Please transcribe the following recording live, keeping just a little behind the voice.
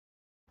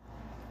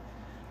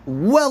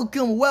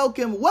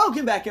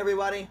Welcome back,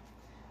 everybody.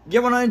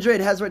 Get 100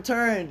 has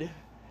returned.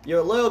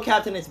 Your loyal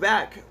captain is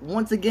back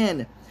once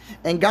again.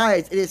 And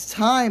guys, it is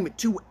time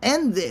to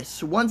end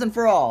this once and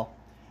for all.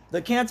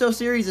 The Kanto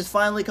series is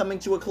finally coming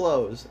to a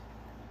close.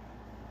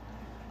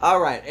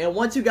 Alright, and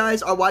once you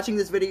guys are watching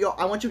this video,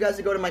 I want you guys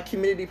to go to my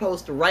community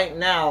post right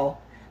now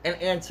and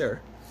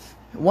answer.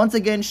 Once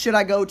again, should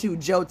I go to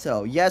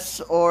Johto? Yes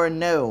or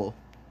no?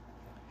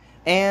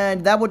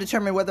 And that will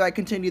determine whether I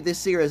continue this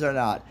series or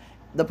not.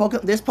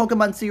 This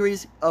Pokemon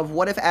series of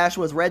What If Ash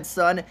Was Red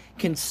Sun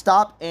can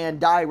stop and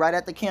die right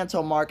at the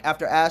Kanto mark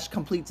after Ash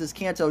completes his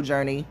Kanto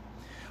journey.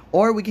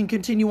 Or we can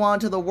continue on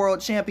to the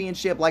World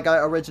Championship like I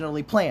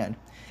originally planned.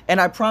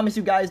 And I promise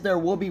you guys there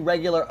will be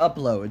regular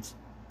uploads.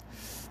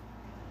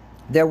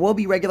 There will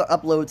be regular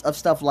uploads of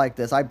stuff like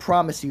this. I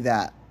promise you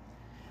that.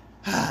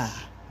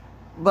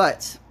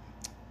 But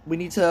we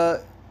need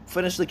to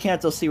finish the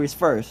Kanto series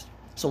first.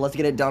 So let's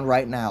get it done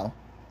right now.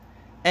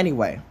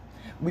 Anyway,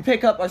 we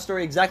pick up our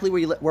story exactly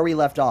where we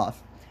left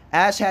off.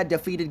 Ash had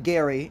defeated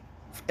Gary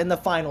in the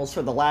finals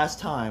for the last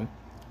time.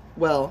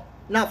 Well,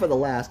 not for the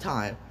last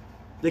time,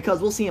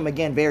 because we'll see him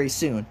again very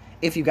soon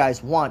if you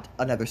guys want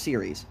another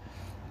series.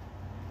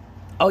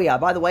 Oh yeah,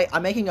 by the way,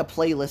 I'm making a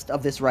playlist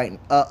of this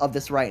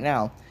right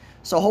now.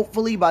 So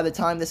hopefully by the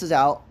time this is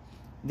out,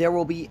 there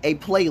will be a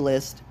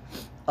playlist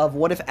of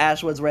What If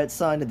Ash Was Red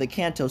Sun, the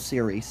Kanto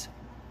series.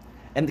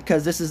 And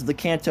because this is the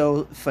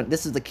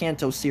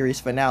Kanto series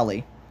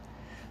finale.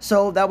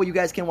 So that way you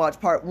guys can watch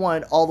part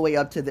 1 all the way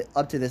up to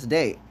this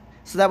date.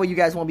 So that way you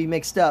guys won't be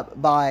mixed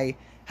up by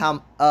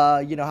how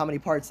many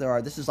parts there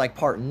are. This is like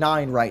part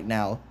 9 right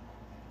now.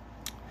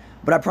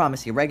 But I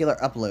promise you, regular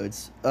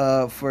uploads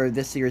for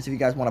this series if you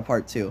guys want a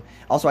part 2.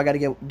 Also, I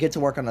gotta get to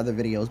work on other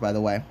videos, by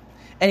the way.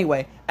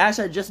 Anyway, Ash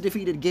had just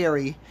defeated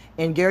Gary,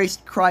 and Gary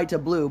cried to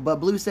Blue, but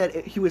Blue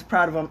said he was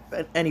proud of him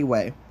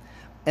anyway,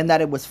 and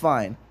that it was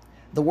fine.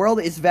 The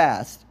world is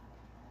vast,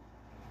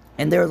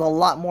 and there's a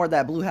lot more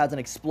that Blue hasn't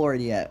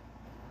explored yet.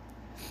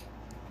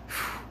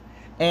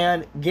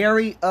 And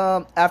Gary,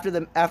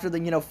 after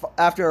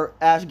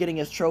Ash getting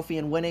his trophy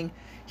and winning,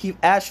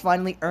 Ash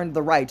finally earned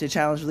the right to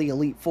challenge the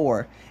Elite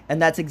Four,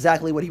 and that's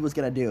exactly what he was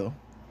gonna do.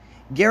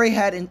 Gary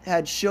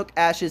had shook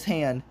Ash's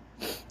hand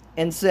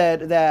and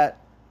said that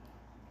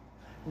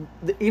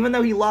even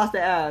though he lost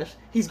to Ash,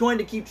 he's going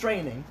to keep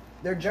training.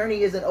 Their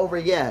journey isn't over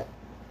yet.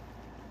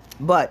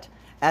 But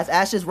as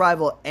Ash's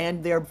rival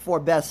and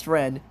therefore best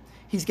friend,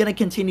 he's going to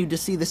continue to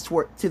see this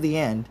to the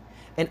end.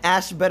 And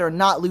Ash better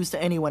not lose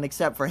to anyone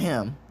except for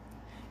him.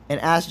 And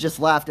Ash just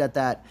laughed at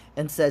that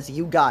and says,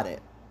 "You got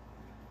it."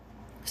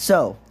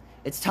 So,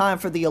 it's time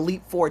for the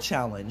Elite Four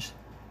challenge.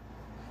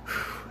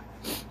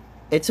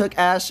 It took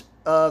Ash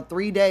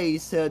 3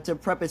 days to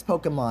prep his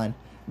Pokemon,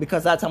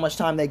 because that's how much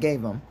time they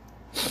gave him.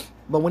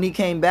 But when he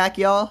came back,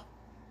 y'all,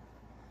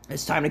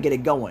 it's time to get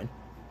it going.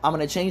 I'm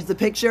going to change the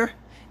picture,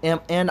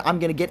 and I'm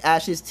going to get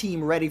Ash's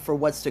team ready for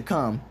what's to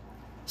come.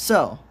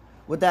 So,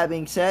 with that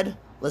being said,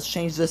 let's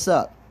change this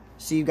up.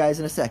 See you guys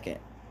in a second.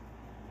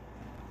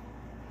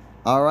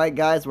 Alright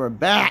guys, we're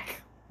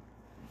back.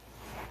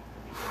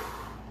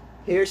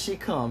 Here she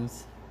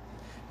comes.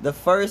 The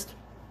first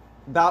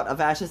bout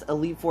of Ash's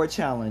Elite Four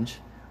challenge.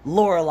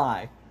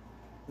 Lorelei,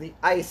 the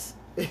ice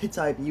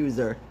type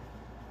user.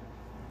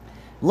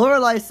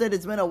 Lorelei said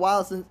it's been a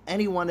while since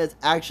anyone has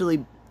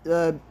actually,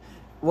 been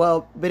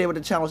able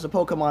to challenge the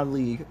Pokemon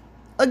League.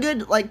 A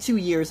good, 2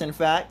 years, in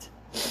fact.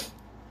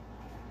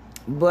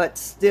 But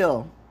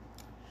still,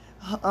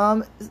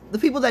 the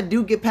people that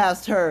do get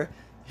past her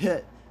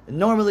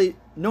normally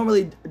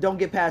don't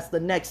get past the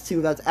next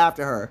 2 that's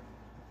after her.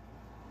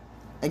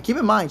 And keep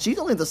in mind, she's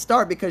only the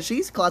start because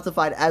she's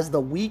classified as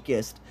the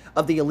weakest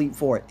of the Elite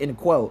Four, in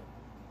quote.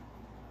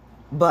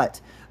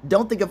 But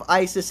don't think of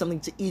ice as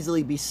something to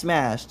easily be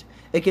smashed.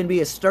 It can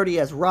be as sturdy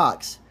as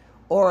rocks,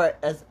 or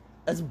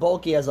as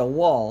bulky as a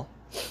wall.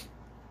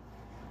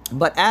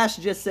 But Ash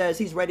just says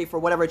he's ready for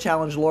whatever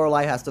challenge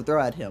Lorelei has to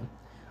throw at him.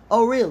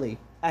 Oh really?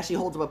 As she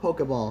holds up a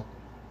Pokeball.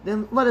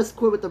 Then let us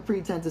quit with the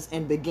pretenses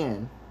and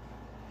begin.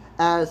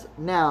 As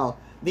now,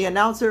 the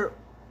announcer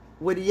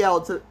would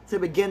yell to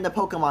begin the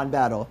Pokemon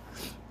battle.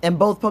 And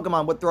both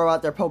Pokemon would throw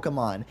out their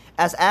Pokemon.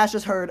 As Ash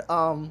has heard,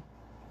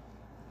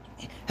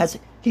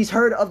 he's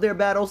heard of their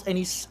battles, and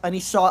he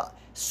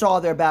saw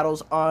their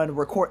battles on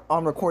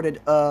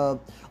recorded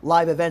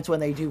live events when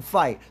they do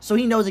fight. So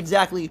he knows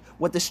exactly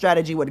what the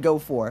strategy would go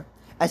for.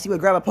 As he would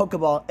grab a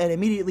Pokeball and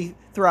immediately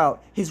throw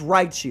out his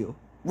Raichu.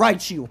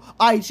 Raichu,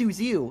 I choose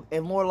you.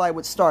 And Lorelei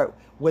would start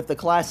with the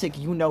classic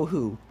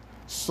you-know-who,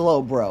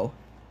 Slowbro.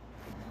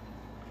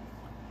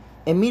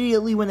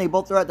 Immediately when they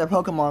both throw out their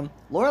Pokemon,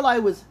 Lorelei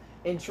was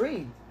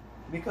intrigued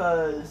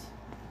because,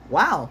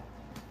 wow,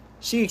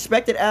 she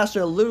expected Ash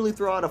to literally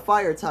throw out a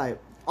fire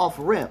type off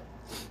rip.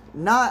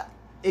 Not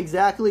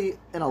exactly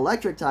an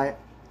electric type.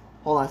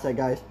 Hold on a sec,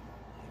 guys.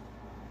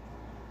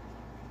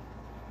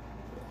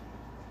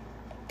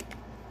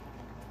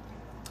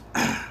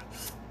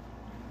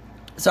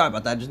 Sorry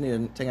about that. Just need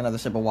to take another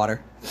sip of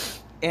water.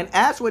 And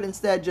Ash would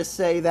instead just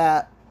say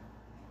that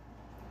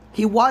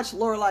He watched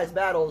Lorelai's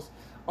battles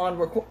on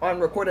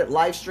recorded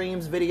live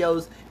streams,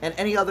 videos, and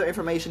any other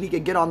information he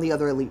could get on the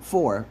other Elite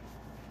Four.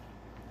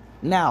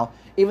 Now,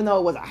 even though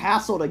it was a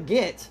hassle to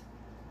get,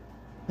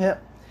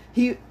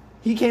 he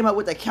came up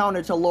with a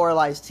counter to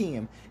Lorelai's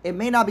team. It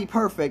may not be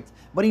perfect,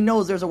 but he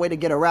knows there's a way to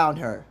get around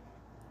her.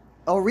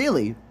 Oh,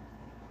 really?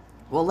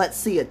 Well, let's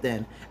see it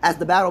then. As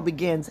the battle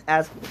begins,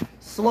 as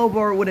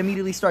Slowbro would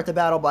immediately start the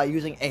battle by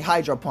using a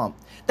Hydro Pump.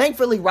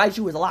 Thankfully,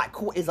 Raichu is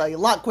a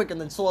lot quicker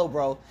than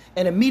Slowbro,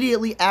 and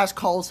immediately Ash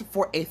calls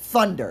for a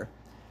Thunder.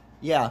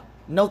 Yeah,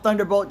 no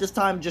Thunderbolt this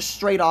time, just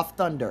straight off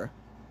Thunder.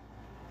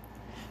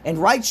 And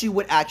Raichu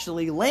would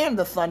actually land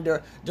the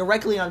Thunder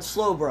directly on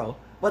Slowbro.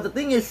 But the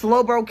thing is,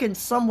 Slowbro can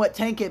somewhat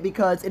tank it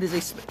because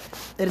it's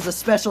a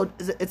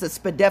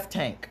Spadef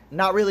tank,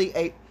 not really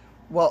a,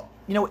 well,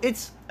 you know,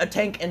 it's a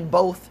tank in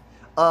both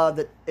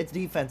its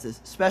defenses,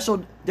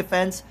 special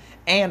defense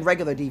and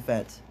regular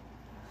defense.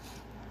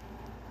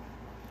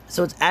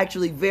 So it's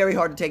actually very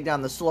hard to take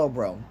down the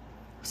Slowbro.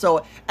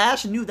 So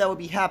Ash knew that would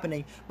be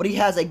happening, but he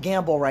has a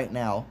gamble right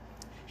now.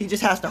 He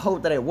just has to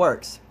hope that it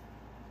works.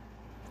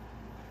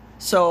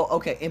 So,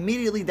 okay,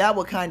 immediately that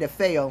will kind of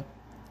fail,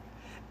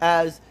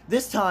 as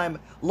this time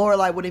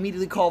Lorelai would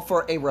immediately call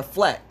for a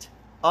Reflect.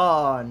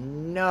 Oh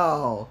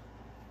no.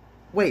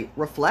 Wait,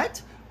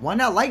 Reflect? Why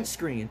not Light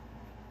Screen?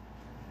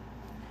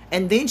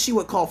 And then she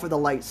would call for the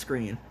Light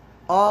Screen.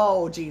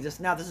 Oh Jesus,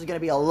 now this is going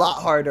to be a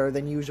lot harder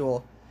than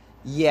usual.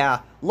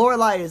 Yeah,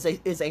 Lorelai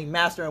is a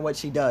master in what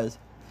she does.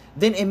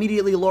 Then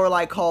immediately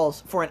Lorelai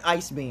calls for an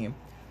Ice Beam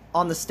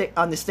on the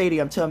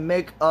stadium to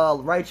make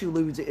Raichu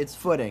lose its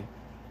footing.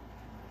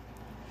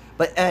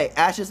 But hey,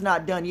 Ash is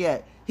not done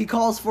yet. He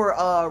calls for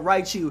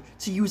Raichu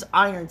to use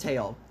Iron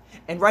Tail.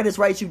 And right as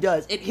Raichu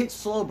does, it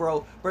hits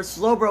Slowbro, but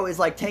Slowbro is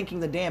like tanking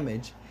the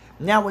damage.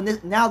 Now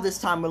this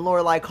time when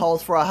Lorelai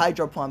calls for a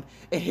Hydro Pump,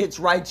 it hits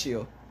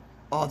Raichu.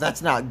 Oh,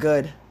 that's not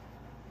good.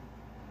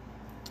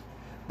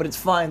 But it's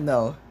fine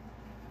though.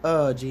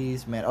 Oh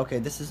jeez, man. Okay,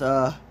 this is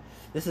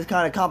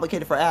kind of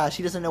complicated for Ash.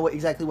 He doesn't know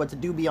exactly what to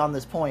do beyond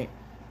this point.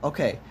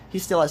 Okay, he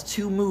still has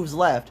 2 moves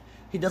left.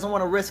 He doesn't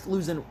want to risk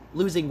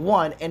losing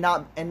one and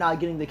not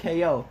getting the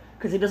KO,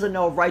 because he doesn't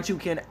know if Raichu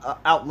can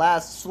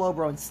outlast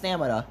Slowbro in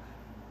stamina.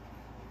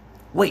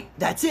 Wait,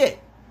 that's it.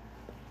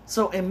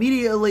 So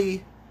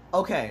immediately,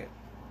 okay,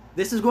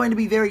 this is going to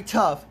be very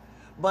tough,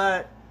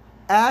 but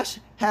Ash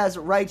has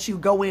Raichu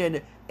go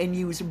in and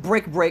use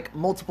Brick Break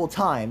multiple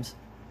times.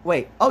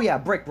 Wait, oh yeah,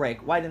 Brick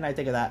Break. Why didn't I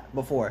think of that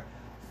before?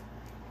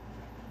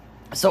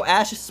 So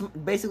Ash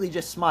basically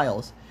just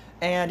smiles,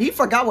 and he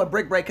forgot what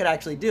Brick Break could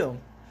actually do.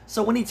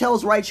 So when he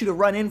tells Raichu to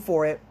run in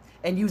for it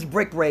and use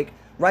Brick Break,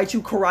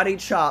 Raichu karate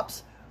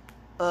chops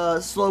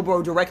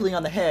Slowbro directly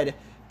on the head,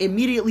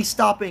 immediately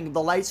stopping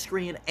the Light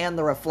Screen and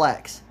the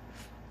Reflex.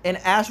 And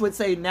Ash would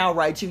say, now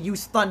Raichu,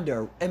 use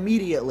Thunder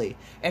immediately.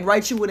 And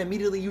Raichu would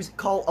immediately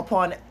call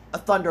upon a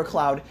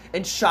Thundercloud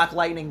and Shock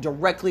Lightning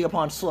directly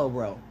upon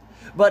Slowbro.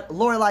 But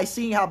Lorelai,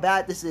 seeing how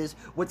bad this is,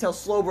 would tell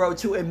Slowbro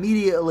to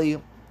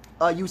immediately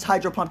use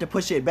Hydro Pump to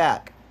push it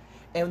back.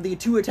 And the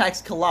 2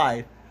 attacks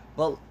collide.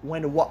 But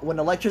when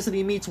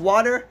electricity meets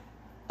water,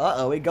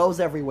 it goes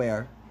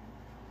everywhere.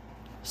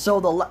 So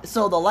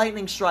the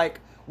Lightning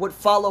Strike would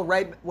follow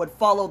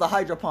the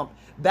Hydro Pump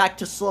back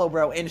to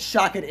Slowbro and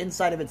shock it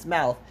inside of its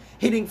mouth,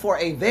 hitting for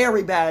a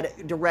very bad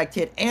direct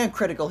hit and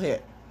critical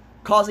hit,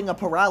 causing a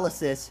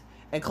paralysis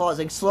and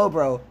causing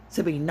Slowbro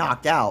to be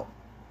knocked out.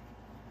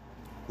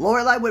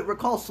 Lorelai would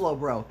recall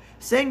Slowbro,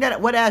 saying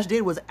that what Ash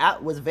did was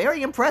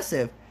very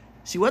impressive.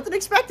 She wasn't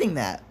expecting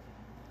that.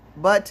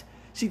 But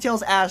she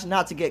tells Ash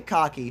not to get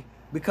cocky,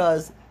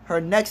 because her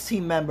next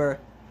team member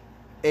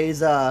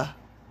is,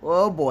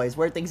 oh boys,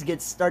 where things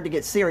start to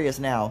get serious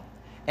now.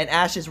 And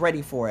Ash is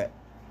ready for it.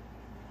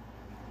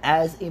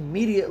 As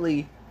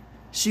immediately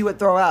she would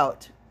throw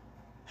out,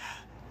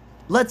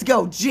 "Let's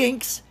go,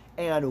 Jinx!"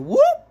 And whoop!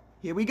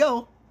 Here we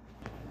go.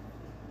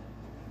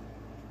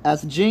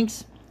 As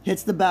Jinx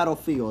hits the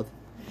battlefield,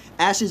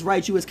 Ash's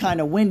Raichu is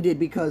kind of winded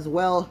because,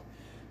 well,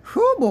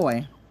 whew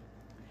boy,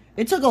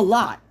 it took a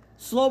lot.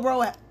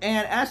 Slowbro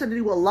and Ash had to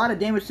do a lot of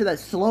damage to that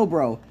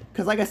Slowbro,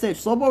 because like I said,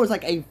 Slowbro is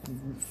like a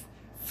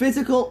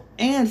physical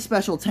and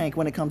special tank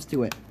when it comes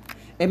to it.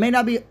 It may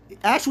not be,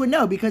 Ash would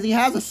know because he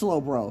has a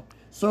Slowbro,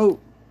 so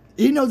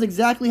he knows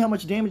exactly how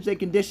much damage they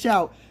can dish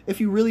out if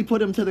you really put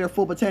them to their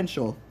full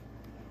potential.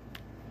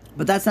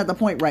 But that's not the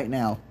point right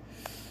now.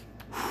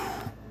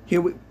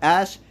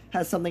 Ash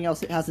has something else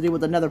that has to do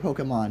with another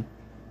Pokemon,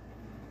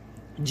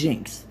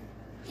 Jinx.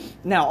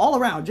 Now, all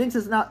around, Jinx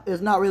is not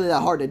really that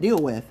hard to deal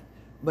with,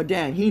 but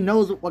dang, he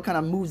knows what kind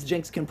of moves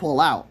Jinx can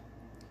pull out.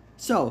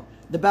 So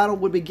the battle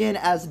would begin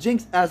as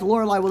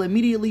Lorelai will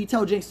immediately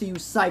tell Jinx to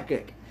use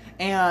Psychic,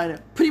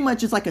 and pretty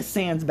much it's like a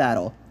Sans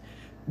battle.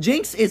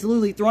 Jinx is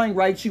literally throwing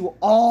Raichu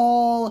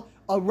all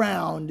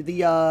around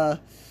the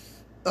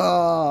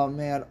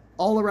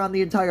all around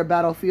the entire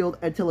battlefield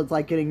until it's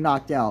like getting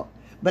knocked out.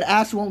 But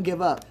Ash won't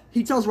give up.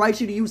 He tells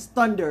Raichu to use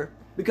Thunder,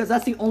 because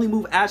that's the only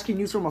move Ash can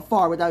use from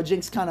afar without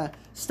Jinx kind of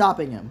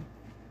stopping him.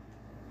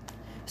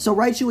 So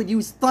Raichu would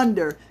use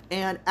Thunder,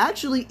 and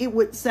actually it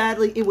would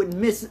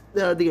miss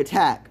the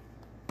attack.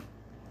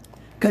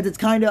 Because it's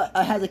kind of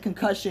has a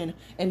concussion,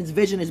 and its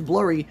vision is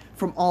blurry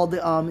from all the,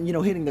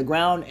 hitting the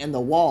ground and the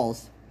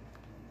walls.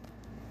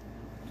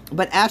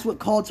 But Ash would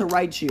call to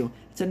Raichu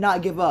to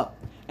not give up.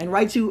 And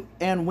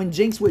when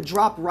Jinx would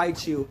drop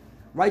Raichu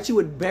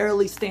would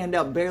barely stand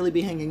up, barely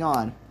be hanging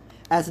on.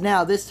 As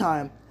now, this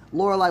time,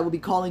 Lorelei will be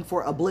calling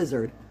for a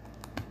blizzard.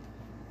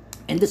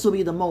 And this will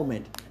be the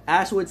moment.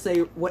 Ash would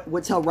tell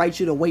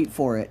Raichu to wait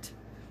for it.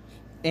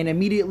 And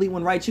immediately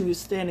when Raichu was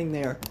standing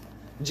there,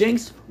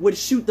 Jinx would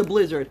shoot the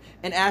blizzard,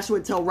 and Ash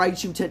would tell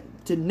Raichu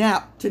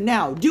to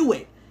now do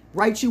it.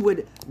 Raichu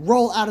would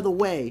roll out of the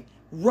way,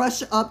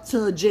 rush up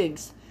to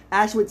Jinx.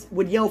 Ash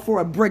would yell for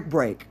a brick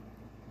break.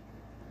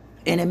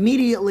 And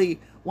immediately,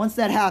 once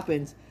that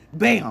happens,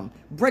 bam,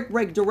 brick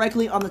break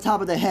directly on the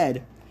top of the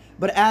head.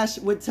 But Ash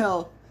would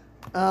tell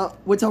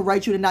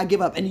Raichu to not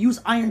give up and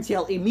use Iron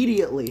Tail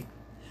immediately.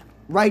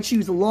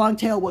 Raichu's long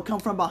tail would come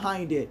from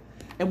behind it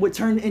and would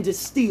turn into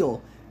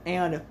steel,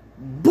 and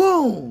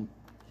boom!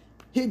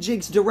 Hit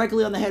Jinx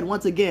directly on the head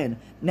once again.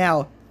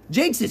 Now,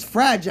 Jinx is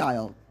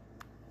fragile.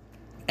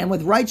 And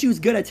with Raichu's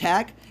good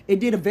attack, it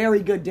did a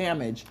very good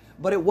damage.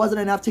 But it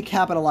wasn't enough to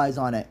capitalize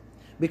on it.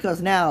 Because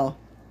now,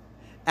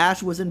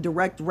 Ash was in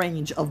direct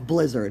range of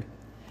Blizzard.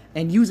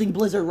 And using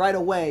Blizzard right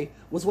away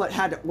was what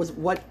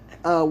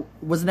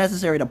was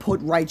necessary to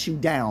put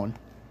Raichu down.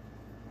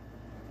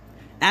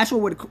 Ash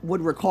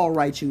would recall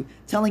Raichu,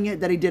 telling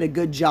it that he did a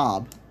good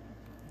job.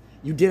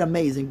 You did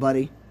amazing,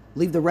 buddy.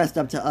 Leave the rest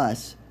up to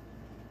us.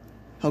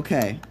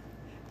 Okay.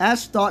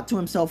 Ash thought to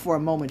himself for a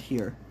moment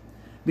here.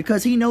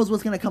 Because he knows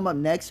what's going to come up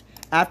next.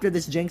 After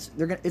this Jinx,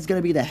 it's going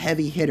to be the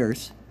heavy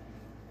hitters.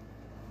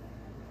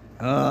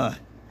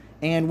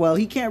 And, well,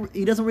 he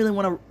doesn't really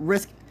want to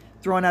risk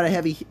throwing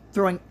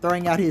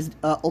out his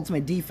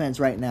ultimate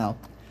defense right now.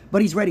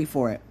 But he's ready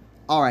for it.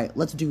 Alright,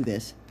 let's do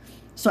this.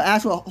 So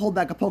Ash will hold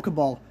back a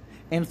Pokeball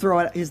and throw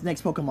out his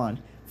next Pokemon.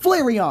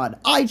 Flareon,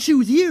 I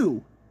choose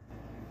you!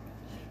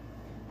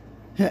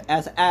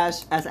 As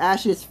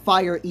Ash's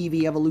Fire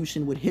Eevee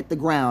evolution would hit the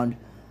ground.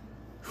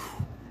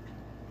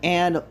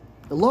 And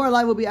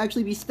Lorelei will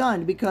actually be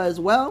stunned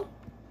because, well,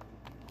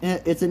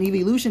 it's an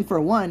evolution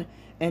for one,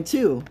 and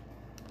two,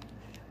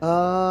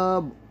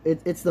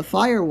 it's the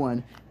fire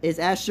one. Is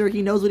Ash sure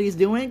he knows what he's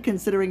doing,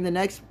 considering the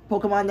next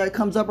Pokemon that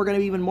comes up are going to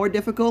be even more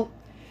difficult?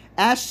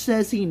 Ash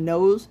says he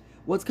knows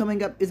what's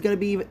coming up is going to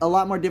be a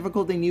lot more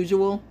difficult than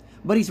usual,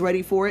 but he's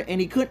ready for it,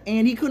 and he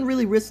couldn't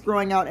really risk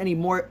throwing out any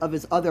more of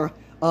his other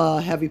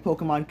heavy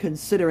Pokemon,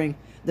 considering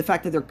the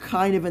fact that they're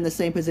kind of in the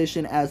same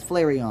position as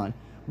Flareon.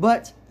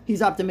 But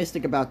he's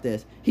optimistic about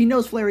this. He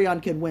knows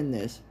Flareon can win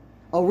this.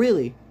 Oh,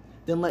 really?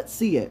 Then let's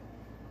see it.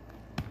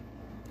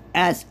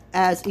 As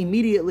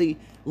immediately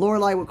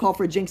Lorelei would call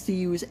for Jinx to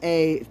use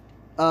a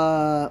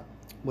would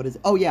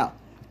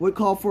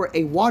call for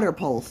a Water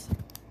Pulse.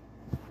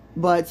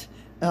 But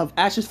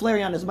Ash's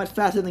Flareon is much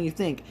faster than you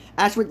think.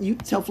 Ash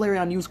would tell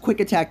Flareon to use Quick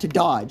Attack to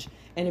dodge,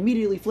 and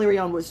immediately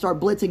Flareon would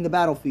start blitzing the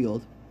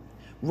battlefield,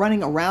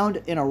 running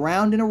around and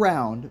around and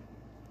around.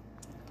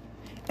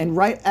 And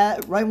right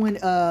when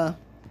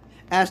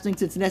Ash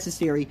thinks it's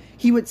necessary,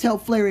 he would tell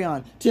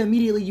Flareon to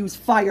immediately use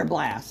Fire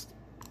Blast.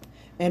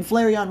 And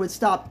Flareon would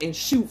stop and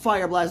shoot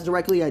Fire Blast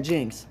directly at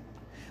Jinx.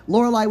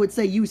 Lorelei would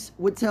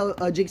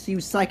tell Jinx to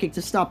use Psychic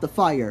to stop the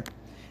fire.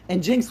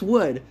 And Jinx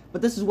would,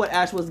 but this is what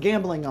Ash was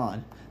gambling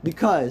on.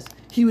 Because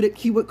he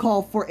would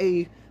call for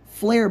a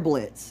Flare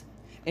Blitz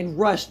and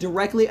rush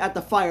directly at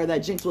the fire that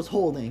Jinx was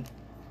holding.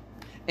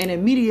 And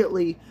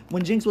immediately,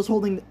 when Jinx was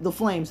holding the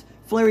flames,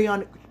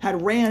 Flareon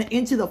had ran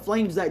into the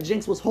flames that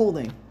Jinx was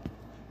holding,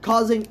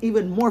 causing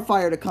even more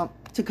fire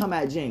to come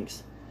at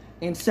Jinx.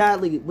 And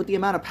sadly, with the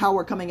amount of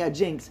power coming at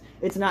Jinx,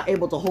 it's not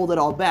able to hold it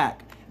all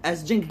back.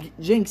 As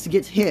Jinx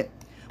gets hit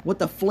with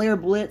the Flare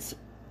Blitz,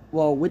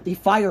 well, with the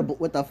Fire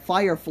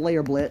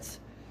Flare Blitz,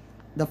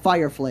 the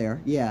Fire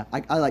Flare, yeah,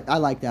 I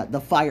like that,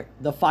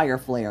 the Fire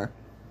Flare.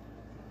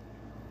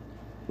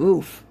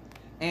 Oof.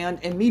 And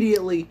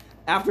immediately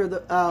after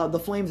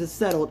the flames is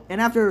settled, and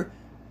after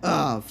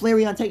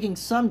Flareon taking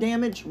some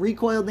damage,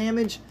 recoil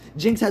damage,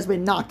 Jinx has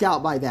been knocked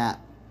out by that.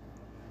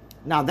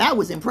 Now that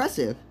was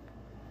impressive.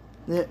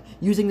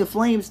 Using the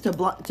flames to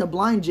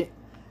blind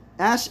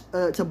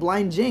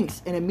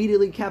Jinx and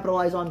immediately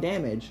capitalize on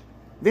damage.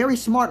 Very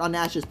smart on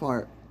Ash's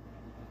part.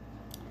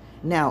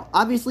 Now,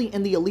 obviously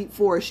in the Elite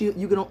Four,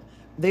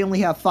 they only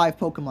have 5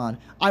 Pokemon.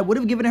 I would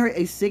have given her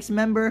a 6th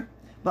member,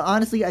 but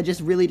honestly, I just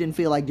really didn't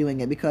feel like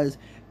doing it because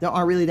there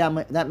aren't really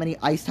that many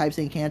Ice types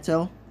in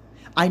Kanto.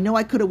 I know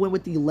I could have went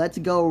with the Let's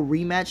Go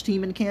rematch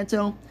team in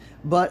Kanto,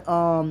 but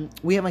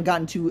we haven't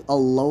gotten to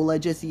Alola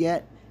just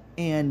yet,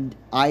 and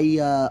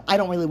I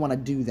don't really want to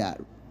do that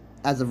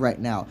as of right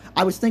now.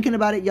 I was thinking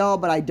about it, y'all,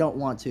 but I don't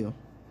want to.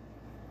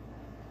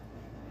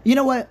 You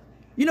know what?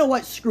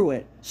 Screw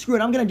it.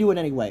 I'm gonna do it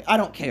anyway. I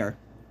don't care.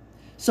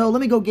 So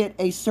let me go get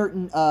a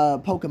certain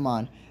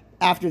Pokemon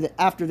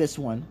after this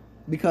one,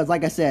 because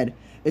like I said,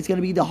 it's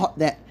gonna be the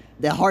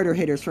harder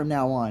hitters from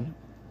now on.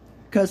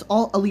 because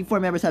all Elite Four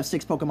members have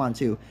 6 Pokemon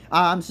too.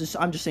 I'm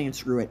just saying,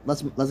 screw it.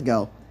 Let's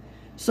go.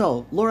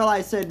 So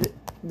Lorelai said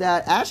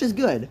that Ash is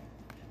good,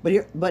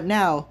 but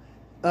now,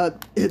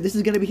 this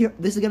is gonna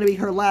be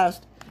her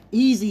last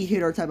easy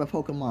hitter type of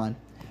Pokemon.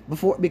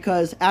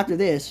 Because after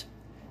this,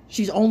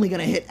 she's only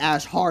gonna hit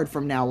Ash hard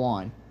from now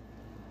on.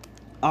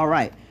 All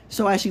right.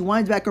 So as she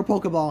winds back her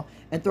Pokeball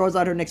and throws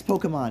out her next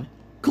Pokemon,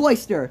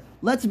 Cloyster,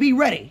 let's be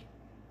ready.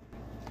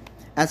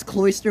 As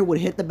Cloyster would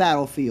hit the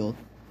battlefield.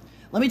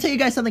 Let me tell you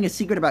guys something, a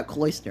secret about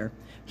Cloyster.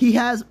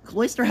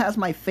 Cloyster has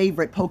my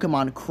favorite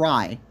Pokemon,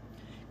 Cry.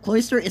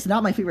 Cloyster is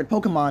not my favorite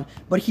Pokemon,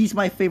 but he's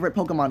my favorite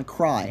Pokemon,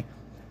 Cry.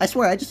 I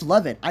swear, I just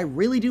love it. I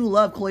really do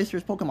love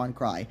Cloyster's Pokemon,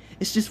 Cry.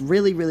 It's just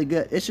really, really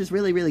good. It's just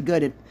really, really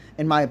good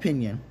in my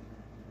opinion.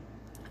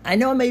 I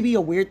know it may be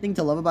a weird thing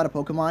to love about a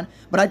Pokemon,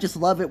 but I just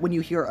love it when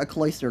you hear a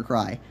Cloyster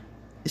cry.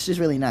 It's just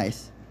really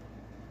nice.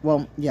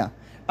 Well, yeah.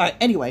 Alright,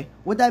 anyway,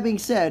 with that being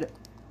said,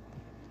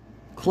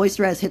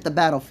 Cloyster has hit the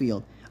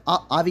battlefield.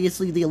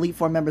 Obviously, the Elite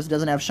Four members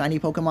doesn't have shiny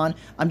Pokemon.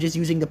 I'm just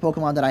using the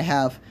Pokemon that I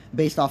have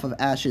based off of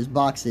Ash's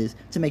boxes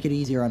to make it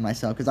easier on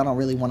myself, because I don't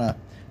really want to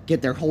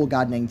get their whole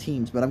goddamn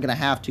teams, but I'm going to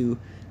have to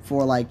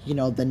for, like, you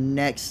know, the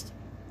next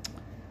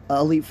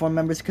Elite Four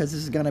members, because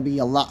this is going to be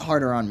a lot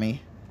harder on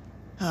me.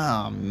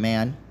 Oh,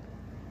 man.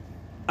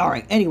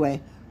 Alright,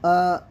 anyway,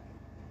 so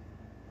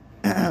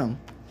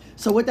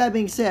with that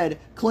being said,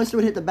 Cloyster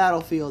would hit the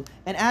battlefield,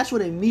 and Ash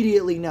would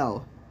immediately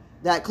know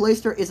that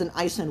Cloyster is an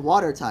Ice and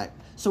Water type,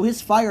 so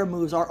his fire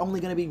moves are only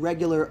going to be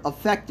regular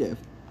effective.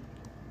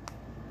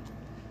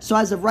 So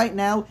as of right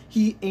now,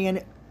 due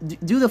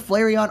to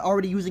Flareon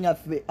already using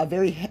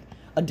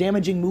a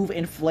damaging move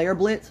in Flare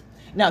Blitz.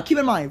 Now, keep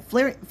in mind,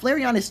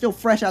 Flareon is still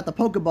fresh out the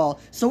Pokeball,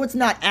 so it's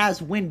not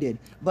as winded,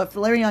 but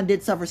Flareon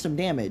did suffer some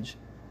damage.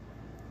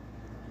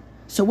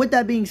 So with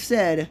that being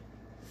said,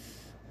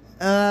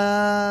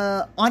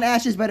 on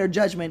Ash's better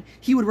judgment,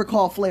 he would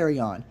recall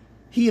Flareon.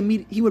 He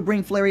would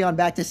bring Flareon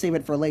back to save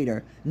it for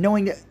later,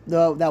 knowing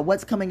that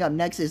what's coming up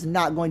next is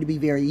not going to be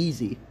very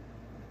easy.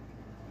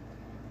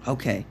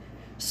 Okay,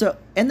 so,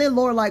 and then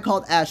Lorelai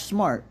called Ash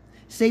smart,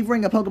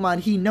 savoring a Pokemon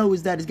he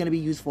knows that is going to be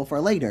useful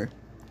for later.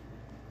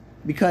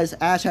 Because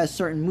Ash has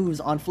certain moves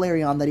on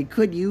Flareon that he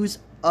could use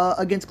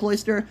against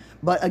Cloyster,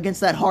 but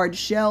against that hard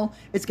shell,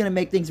 it's going to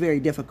make things very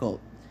difficult.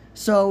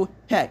 So,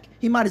 heck,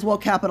 he might as well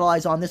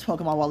capitalize on this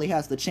Pokemon while he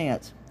has the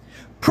chance.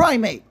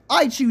 Primeape,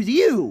 I choose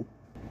you!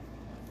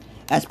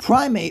 As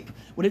Primeape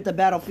would hit the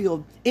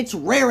battlefield, it's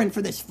raring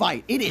for this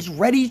fight. It is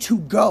ready to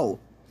go.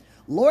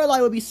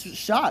 Lorelai would be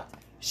shocked.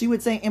 She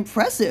would say,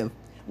 impressive.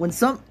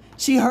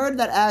 She heard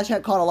that Ash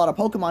had caught a lot of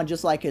Pokemon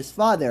just like his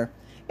father,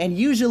 and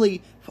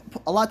usually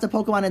lots of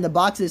Pokemon in the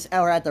boxes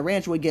or at the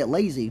ranch would get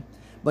lazy.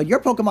 But your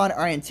Pokemon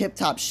are in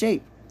tip-top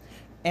shape.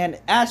 And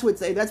Ash would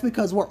say, that's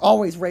because we're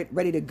always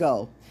ready to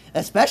go.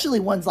 Especially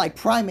ones like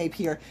Primeape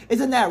here.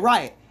 Isn't that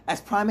right?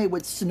 As Primeape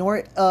would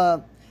snort,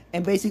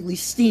 and basically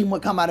steam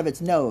would come out of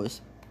its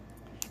nose.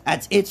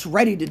 As it's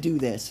ready to do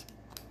this.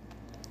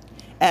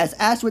 As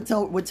Ash would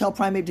tell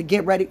Primeape to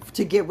get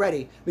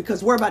ready,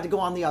 because we're about to go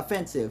on the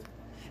offensive.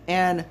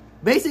 And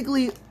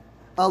basically,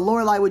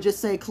 Lorelai would just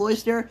say,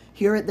 Cloyster,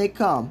 here they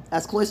come.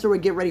 As Cloyster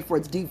would get ready for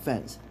its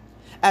defense.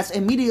 As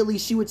immediately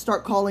she would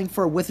start calling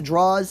for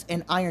withdraws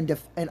and iron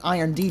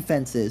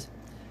defenses.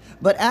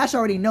 But Ash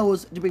already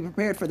knows to be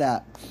prepared for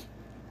that.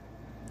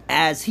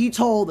 As he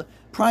told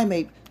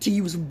Primeape to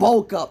use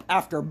bulk up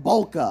after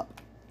bulk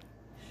up.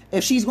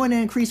 If she's going to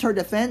increase her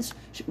defense,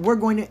 we're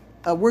going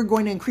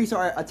to increase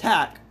our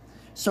attack.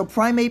 So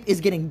Primeape is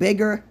getting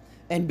bigger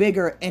and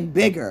bigger and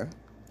bigger.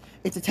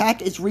 Its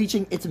attack is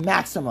reaching its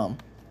maximum.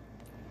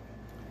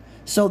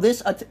 So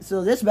this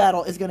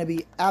battle is going to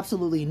be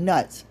absolutely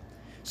nuts.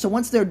 So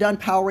once they're done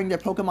powering their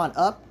Pokemon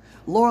up,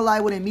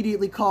 Lorelai would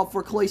immediately call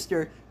for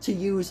Cloyster to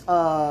use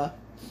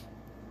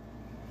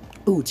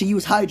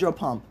Hydro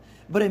Pump.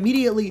 But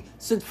immediately,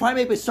 since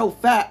Primeape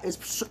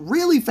is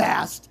really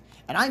fast,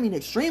 and I mean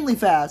extremely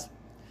fast,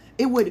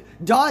 it would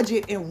dodge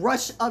it and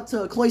rush up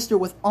to Cloyster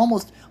with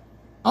almost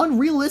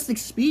unrealistic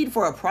speed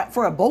for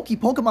a bulky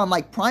Pokemon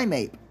like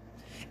Primeape.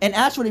 And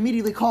Ash would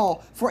immediately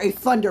call for a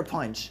Thunder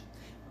Punch.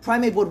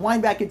 Primeape would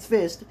wind back its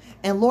fist,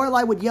 and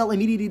Lorelai would yell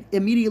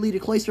immediately to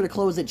Cloyster to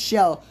close its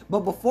shell.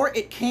 But before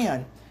it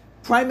can,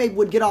 Primeape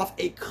would get off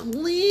a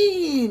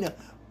clean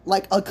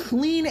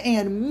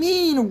and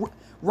mean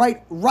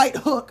right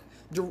hook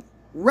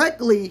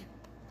directly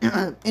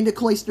into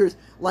Cloyster's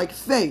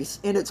face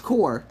and its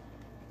core,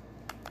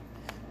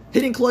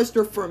 hitting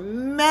Cloyster for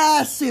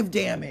massive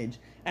damage.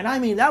 And I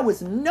mean, that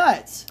was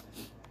nuts.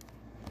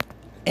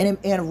 And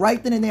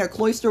right then and there,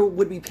 Cloyster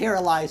would be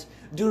paralyzed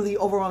due to the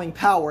overwhelming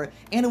power,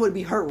 and it would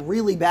be hurt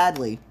really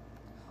badly.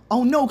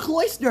 Oh no,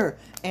 Cloyster!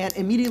 And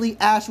immediately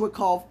Ash would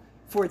call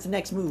for its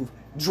next move,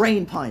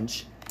 Drain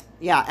Punch.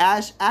 Yeah,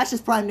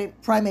 Ash's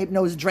Primeape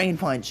knows Drain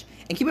Punch.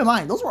 And keep in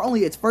mind, those were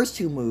only its first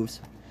 2 moves.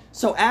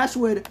 So Ash's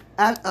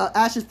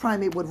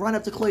Primeape would run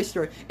up to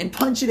Cloyster and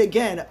punch it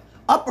again,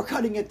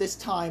 uppercutting it this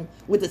time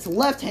with its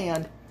left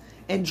hand,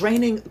 and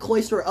draining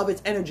Cloyster of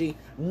its energy,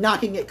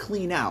 knocking it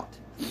clean out.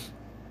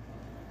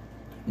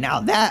 Now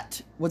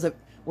that was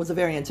a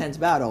very intense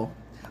battle.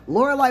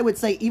 Lorelai would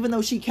say even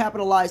though she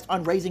capitalized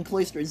on raising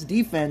Cloister's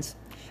defense,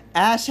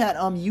 Ash had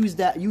used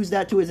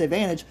that to his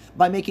advantage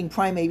by making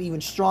Primeape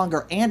even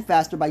stronger and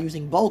faster by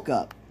using Bulk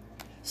Up.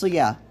 So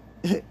yeah.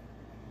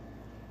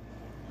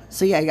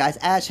 So yeah, guys,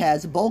 Ash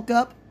has Bulk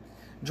Up,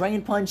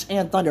 Drain Punch,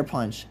 and Thunder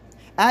Punch.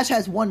 Ash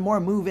has one more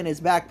move in his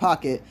back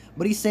pocket,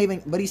 but he's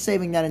saving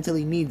that until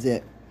he needs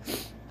it.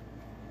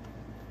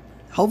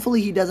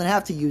 Hopefully he doesn't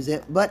have to use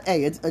it, but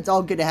hey, it's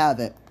all good to have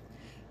it.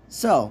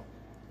 So,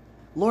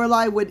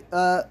 Lorelai would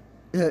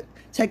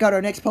take out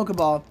her next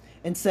Pokeball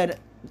and said,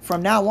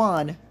 from now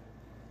on,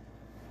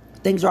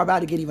 things are about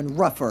to get even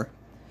rougher,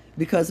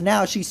 because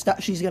now she's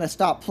gonna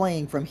stop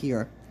playing from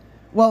here.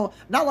 Well,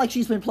 not like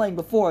she's been playing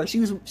before.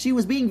 She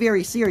was being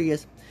very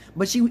serious,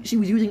 but she was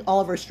using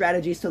all of her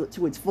strategies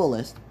to its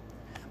fullest.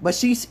 But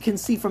she can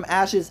see from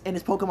Ash's and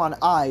his Pokemon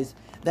eyes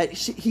that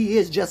he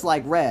is just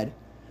like Red.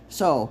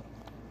 So,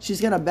 she's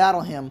going to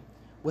battle him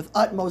with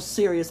utmost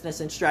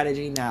seriousness and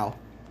strategy now,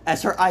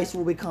 as her ice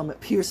will become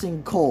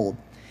piercing cold,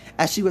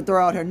 as she would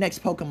throw out her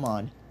next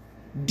Pokemon.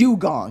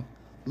 Dewgong,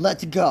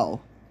 let's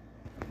go.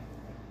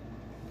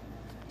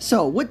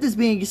 So, with this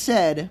being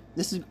said,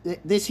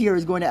 this here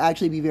is going to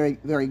actually be very,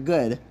 very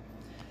good.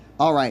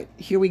 Alright,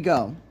 here we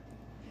go.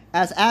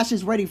 As Ash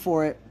is ready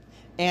for it,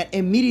 and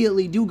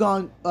immediately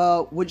Dewgong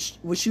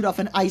would shoot off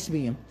an Ice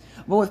Beam.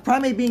 But with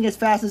Primeape being as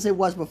fast as it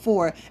was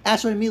before,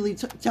 Ash would immediately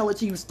tell it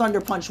to use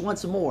Thunder Punch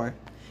once more,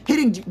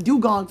 hitting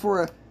Dewgong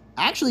for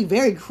actually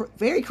very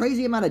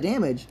crazy amount of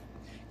damage.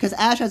 Because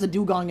Ash has a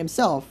Dewgong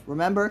himself,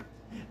 remember?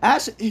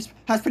 Ash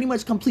has pretty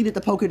much completed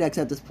the Pokedex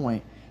at this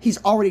point. He's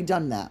already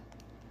done that.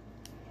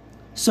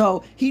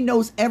 So, he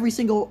knows every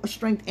single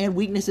strength and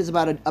weaknesses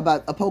about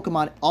a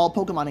Pokemon, all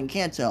Pokemon in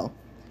Kanto.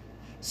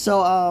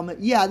 So,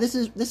 yeah,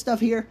 this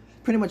stuff here,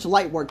 pretty much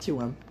light work to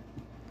him.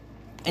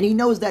 And he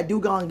knows that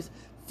Dewgong's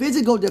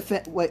physical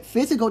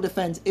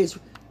defense is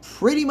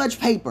pretty much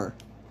paper.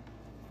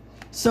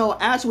 So,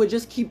 Ash would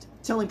just keep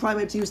telling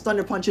Primeape to use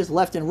Thunder Punches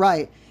left and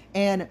right.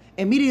 And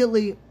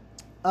immediately,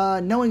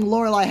 knowing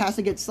Lorelai has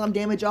to get some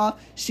damage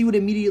off, she would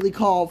immediately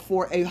call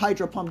for a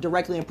Hydro Pump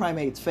directly in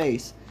Primeape's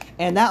face.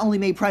 And that only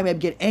made Primeape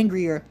get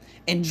angrier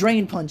and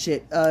Drain Punch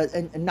it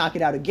and knock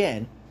it out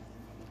again.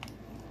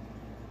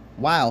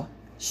 Wow.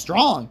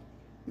 Strong.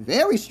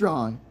 Very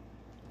strong.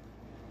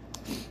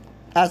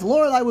 As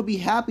Lorelai would be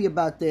happy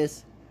about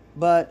this,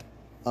 but,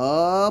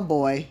 oh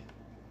boy.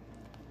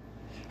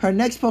 Her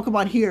next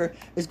Pokemon here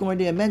is going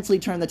to immensely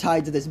turn the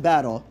tides of this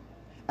battle.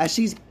 As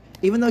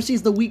even though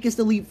she's the weakest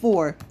Elite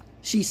Four,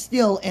 she's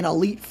still an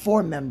Elite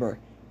Four member.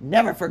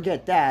 Never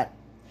forget that.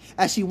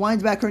 As she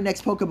winds back her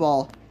next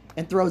Pokeball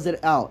and throws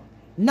it out.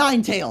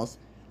 Ninetales!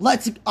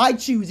 I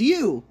choose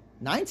you!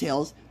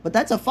 Ninetales? But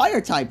that's a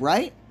Fire type,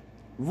 right?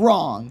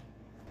 Wrong.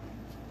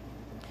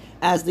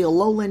 As the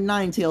Alolan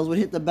Ninetales would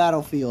hit the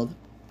battlefield,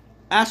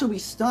 Ash will be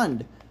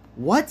stunned.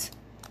 What?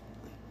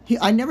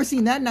 I never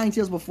seen that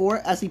Ninetales before,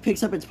 as he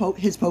picks up his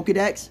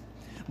Pokedex,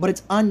 but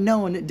it's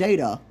unknown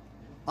data.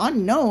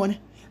 Unknown?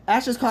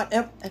 Ash has caught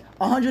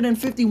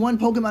 151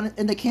 Pokemon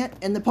in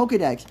the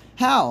Pokedex.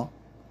 How?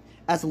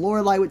 As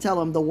Lorelai would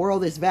tell him, the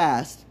world is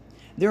vast.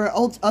 There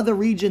are other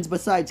regions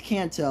besides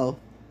Kanto,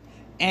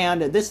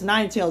 and this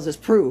Ninetales is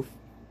proof.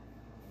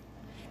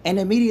 And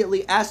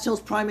immediately, Ash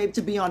tells Primeape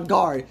to be on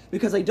guard,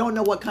 because they don't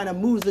know what kind of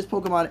moves this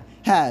Pokemon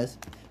has.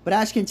 But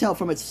Ash can tell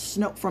from its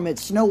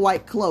snow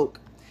white cloak,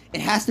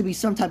 it has to be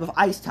some type of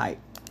ice type.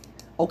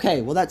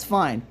 Okay, well that's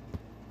fine.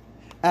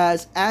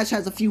 As Ash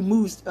has a few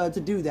moves to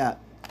do that.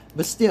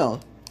 But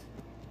still,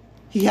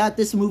 he had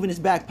this move in his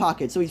back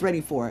pocket, so he's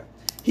ready for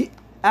it.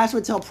 Ash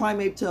would tell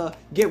Primeape to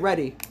get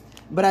ready.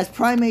 But as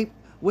Primeape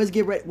would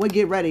get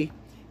ready,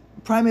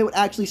 Primeape would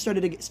actually start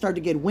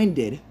to get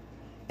winded.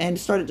 And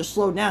started to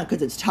slow down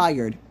because it's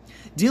tired.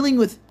 Dealing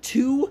with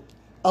two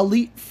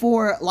Elite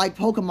Four like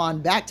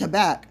Pokemon back to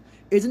back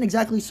isn't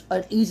exactly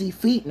an easy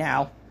feat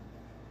now.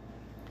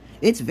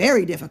 It's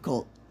very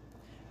difficult.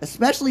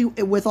 Especially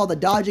with all the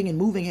dodging and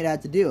moving it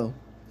had to do.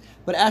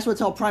 But Ash would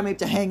tell Primeape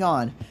to hang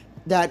on.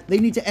 That they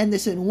need to end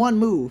this in one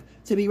move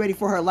to be ready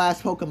for her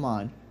last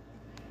Pokemon.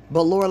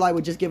 But Lorelai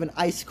would just give an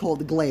ice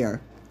cold glare.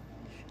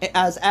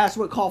 As Ash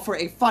would call for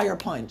a Fire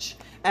Punch.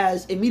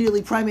 As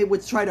immediately Primeape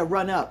would try to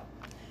run up.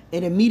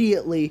 And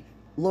immediately,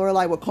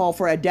 Lorelai would call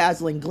for a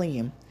Dazzling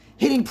Gleam,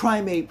 hitting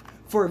Primeape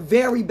for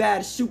very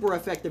bad, super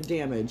effective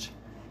damage.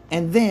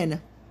 And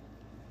then,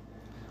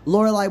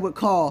 Lorelai would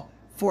call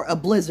for a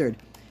Blizzard,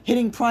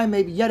 hitting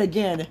Primeape yet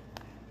again,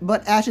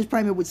 but Ash's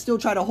Primeape would still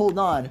try to hold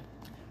on.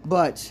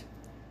 But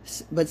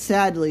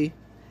sadly,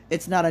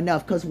 it's not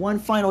enough, because one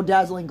final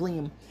Dazzling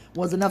Gleam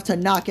was enough to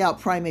knock out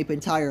Primeape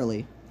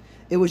entirely.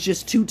 It was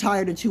just too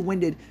tired and too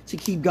winded to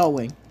keep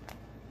going.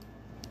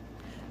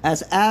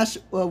 As Ash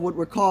would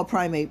recall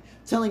Primeape,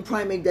 telling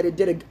Primeape that it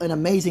did an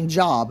amazing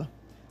job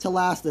to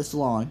last this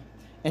long,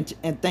 and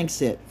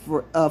thanks it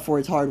for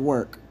its hard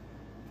work.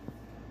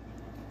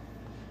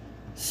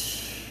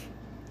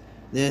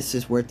 This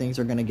is where things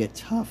are gonna get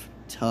tough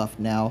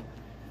now.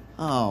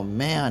 Oh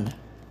man.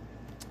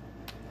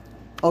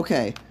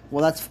 Okay,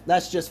 well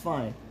that's just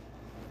fine.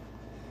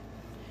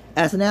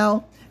 As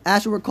now,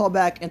 Ash will recall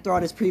back and throw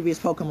out his previous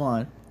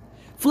Pokemon.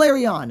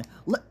 Flareon!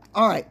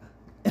 Alright,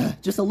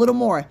 just a little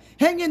more.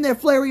 Hang in there,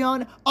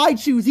 Flareon! I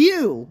choose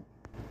you!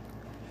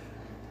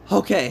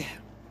 Okay,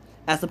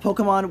 as the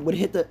Pokemon would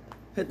hit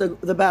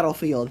the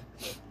battlefield,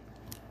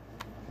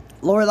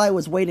 Lorelei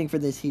was waiting for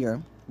this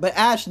here. But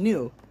Ash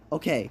knew,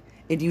 okay,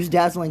 it used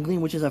Dazzling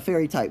Gleam, which is a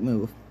Fairy type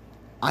move.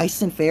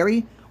 Ice and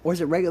Fairy? Or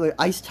is it regular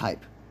Ice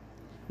type?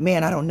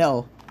 Man, I don't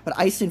know. But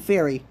Ice and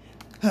Fairy...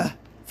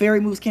 Fairy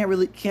moves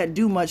can't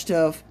do much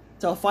to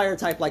a fire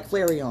type like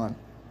Flareon.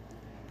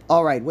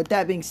 Alright, with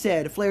that being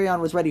said, Flareon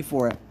was ready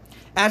for it.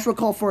 Ash will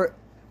call for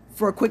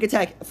a quick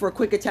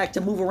attack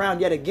to move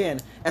around yet again,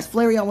 as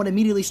Flareon would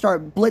immediately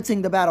start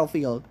blitzing the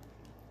battlefield.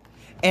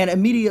 And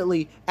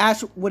immediately,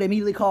 Ash would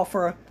immediately call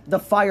for the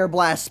Fire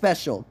Blast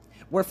special,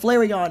 where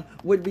Flareon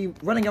would be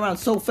running around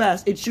so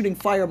fast it's shooting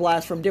Fire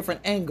Blast from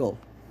different angles.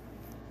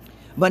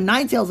 But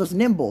Ninetales is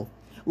nimble.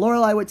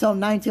 Lorelei would tell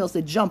Ninetales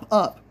to jump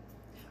up.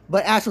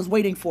 But Ash was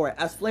waiting for it,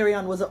 as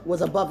Flareon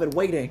was above it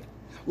waiting.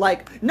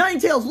 Like,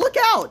 Ninetales, look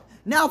out!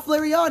 Now,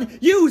 Flareon,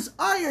 use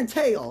Iron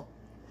Tail!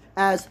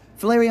 As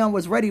Flareon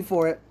was ready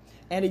for it,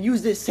 and it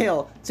used its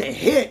tail to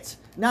hit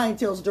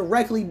Ninetales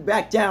directly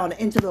back down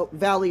into the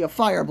Valley of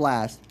Fire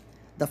Blast.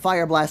 The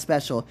Fire Blast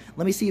special.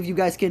 Let me see if you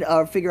guys can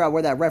figure out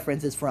where that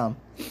reference is from.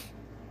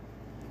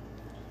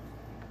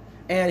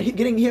 And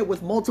getting hit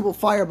with multiple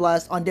Fire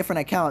Blasts on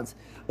different accounts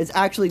is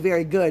actually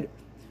very good,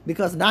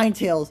 because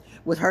Ninetales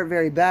was hurt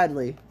very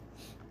badly.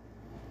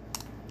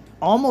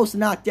 Almost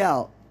knocked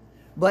out,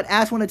 but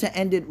Ash wanted to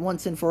end it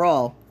once and for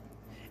all.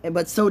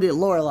 But so did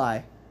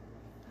Lorelei.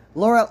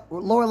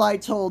 Lorelei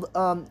told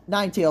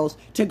Ninetales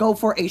to go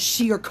for a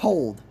sheer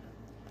cold.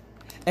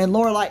 And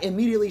Lorelai's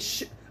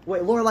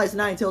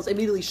Ninetales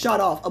immediately shot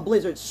off a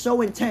blizzard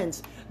so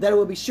intense that it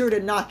would be sure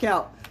to knock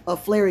out a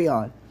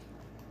Flareon.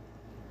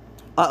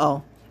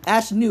 Uh-oh.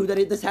 Ash knew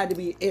that this had to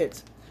be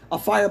it. A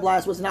Fire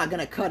Blast was not going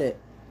to cut it.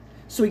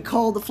 So he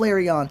called the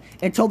Flareon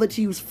and told it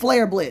to use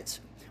Flare Blitz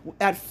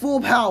at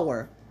full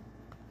power.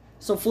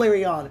 So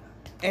Flareon,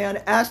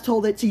 and Ash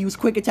told it to use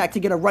Quick Attack to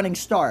get a running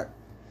start.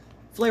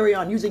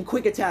 Flareon using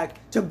Quick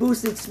Attack to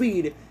boost its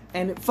speed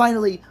and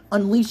finally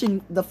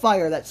unleashing the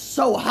fire that's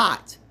so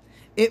hot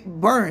it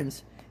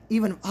burns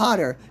even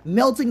hotter,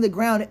 melting the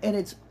ground in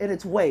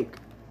its wake.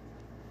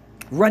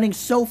 Running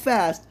so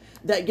fast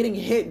that getting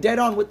hit dead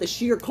on with the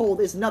sheer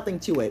cold is nothing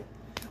to it.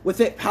 With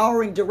it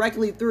powering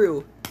directly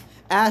through,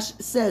 Ash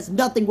says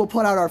nothing will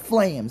put out our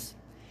flames.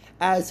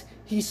 As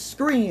he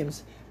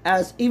screams,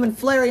 as even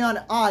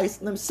Flareon eyes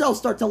themselves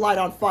start to light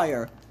on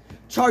fire.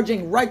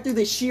 Charging right through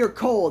the sheer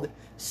cold,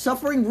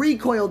 suffering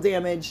recoil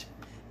damage,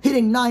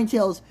 hitting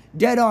Ninetales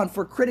dead on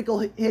for critical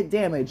hit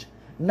damage,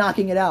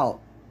 knocking it out.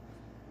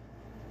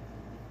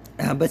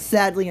 But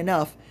sadly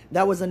enough,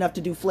 that was enough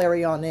to do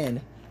Flareon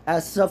in,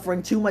 as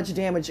suffering too much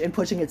damage and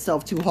pushing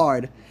itself too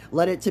hard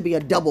led it to be a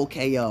double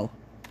KO.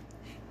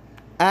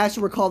 Ash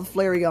recalled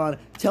Flareon,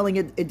 telling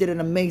it did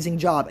an amazing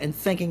job and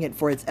thanking it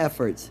for its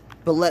efforts.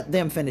 But let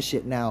them finish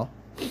it now.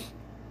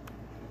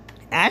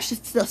 Ash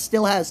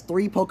still has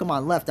 3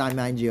 Pokemon left, I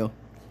mind you.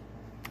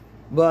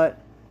 But,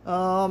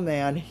 oh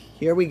man,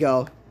 here we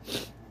go.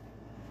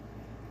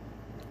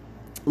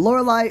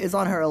 Lorelei is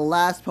on her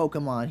last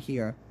Pokemon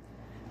here.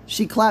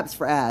 She claps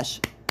for Ash.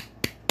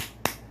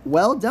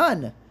 Well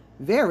done.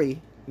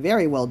 Very,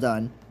 very well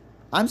done.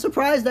 I'm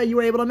surprised that you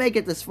were able to make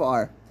it this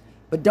far.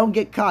 But don't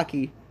get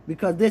cocky,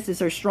 because this is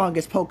her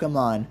strongest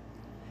Pokemon.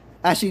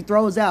 As she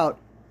throws out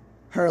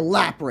her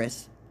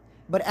Lapras.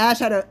 But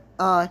Ash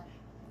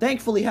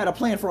thankfully had a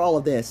plan for all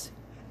of this.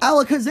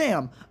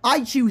 Alakazam,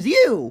 I choose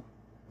you!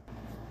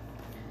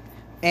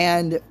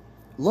 And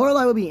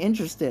Lorelei would be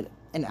interested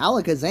in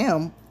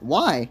Alakazam.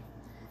 Why?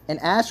 And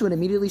Ash would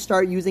immediately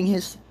start using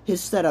his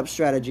setup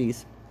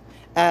strategies,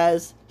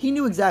 as he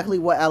knew exactly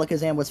what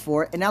Alakazam was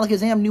for, and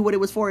Alakazam knew what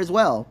it was for as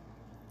well.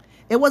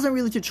 It wasn't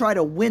really to try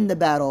to win the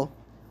battle,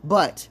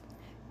 but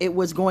it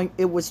was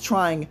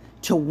trying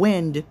to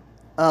win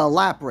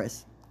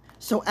Lapras.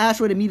 So Ash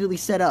would immediately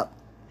set up,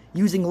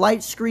 using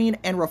Light Screen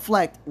and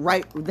Reflect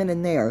right then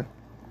and there.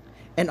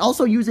 And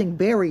also using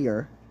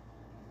Barrier.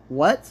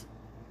 What?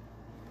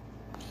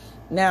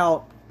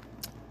 Now,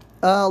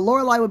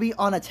 Lorelei would be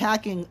on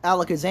attacking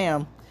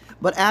Alakazam,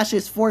 but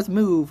Ash's 4th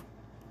move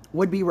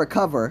would be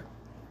Recover.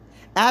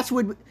 Ash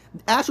would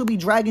be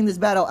dragging this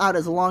battle out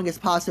as long as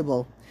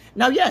possible.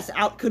 Now, yes,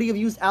 could he have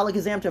used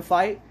Alakazam to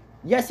fight?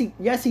 Yes,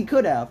 he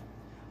could have.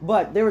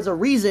 But there was a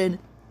reason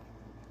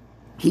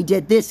he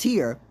did this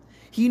here.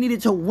 He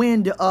needed to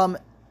wind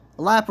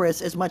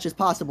Lapras as much as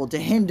possible to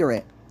hinder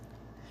it.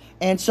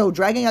 And so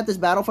dragging out this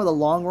battle for the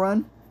long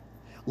run,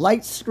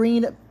 Light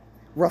Screen,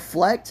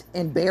 Reflect,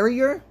 and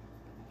Barrier,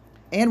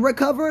 and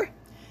Recover.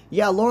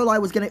 Yeah, Lorelei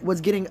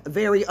was getting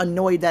very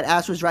annoyed that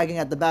Ash was dragging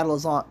out the battle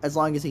as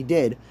long as he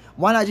did.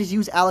 Why not just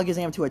use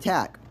Alakazam to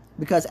attack?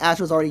 Because Ash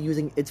was already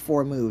using its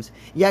 4 moves.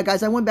 Yeah,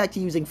 guys, I went back to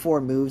using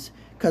 4 moves,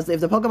 because if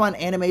the Pokemon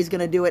anime is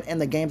gonna do it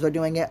and the games are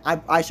doing it,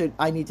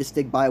 I need to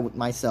stick by with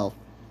myself.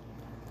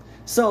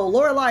 So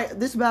Lorelai,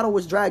 this battle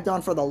was dragged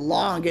on for the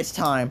longest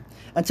time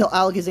until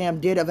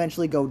Alakazam did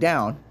eventually go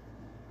down.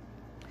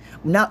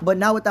 But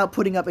not without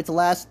putting up its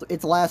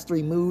last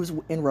three moves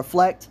in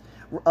Reflect,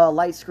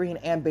 Light Screen,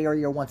 and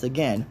Barrier once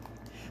again.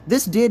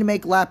 This did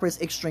make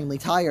Lapras extremely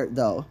tired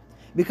though,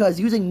 because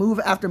using move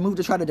after move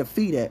to try to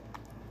defeat it.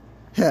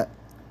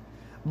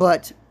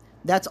 But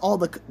that's all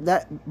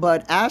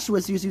but Ash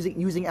was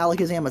using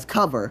Alakazam as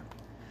cover,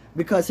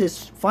 because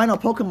his final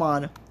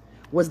Pokemon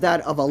was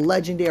that of a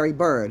legendary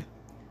bird.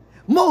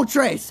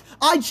 Moltres,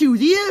 I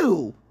choose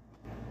you!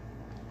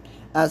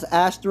 As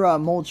Ash threw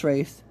out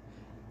Moltres,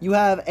 you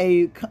have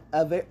a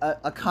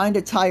kind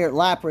of tired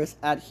Lapras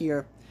at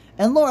here,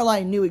 and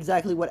Lorelai knew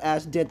exactly what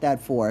Ash did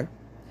that for.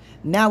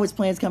 Now his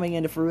plan's coming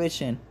into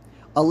fruition.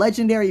 A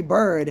legendary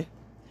bird.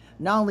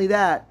 Not only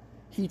that,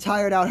 he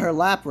tired out her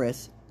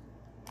Lapras.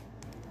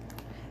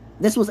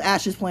 This was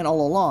Ash's plan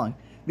all along,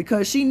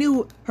 because she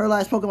knew her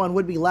last Pokemon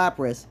would be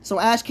Lapras. So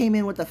Ash came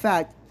in with the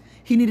fact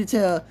he needed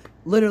to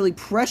literally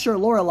pressure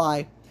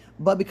Lorelai,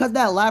 but because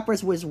that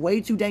Lapras was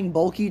way too dang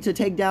bulky to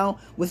take down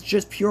with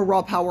just pure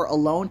raw power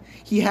alone,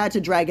 he had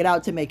to drag it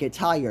out to make it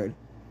tired.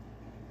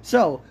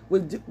 So,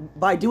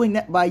 by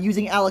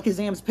using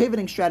Alakazam's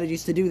pivoting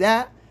strategies to do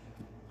that,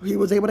 he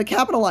was able to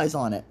capitalize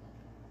on it.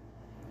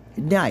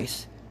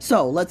 Nice.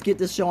 So, let's get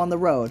this show on the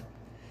road.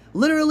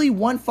 Literally,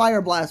 one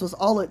Fire Blast was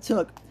all it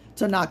took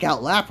to knock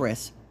out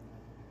Lapras.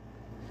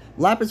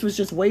 Lapras was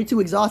just way too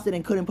exhausted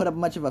and couldn't put up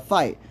much of a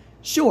fight.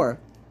 Sure,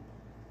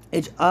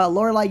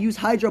 Lorelai used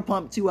Hydro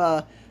Pump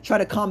to try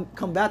to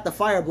combat the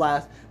Fire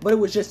Blast, but it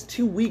was just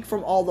too weak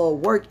from all the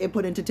work it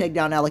put in to take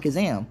down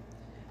Alakazam.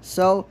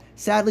 So,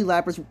 sadly,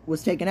 Lapras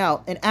was taken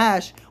out, and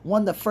Ash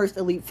won the first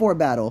Elite Four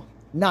battle.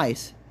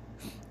 Nice.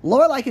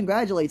 Lorelai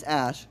congratulates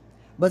Ash,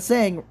 but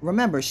saying,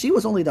 remember, she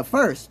was only the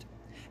first.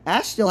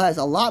 Ash still has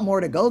a lot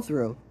more to go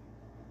through.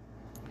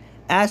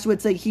 Ash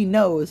would say he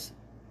knows,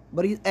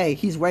 but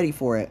he's ready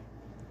for it.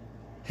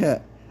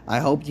 I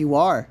hope you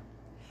are.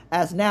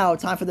 As now,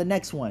 time for the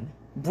next one.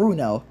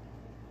 Bruno.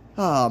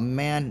 Oh,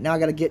 man. Now I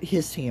gotta get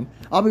his team.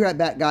 I'll be right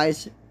back,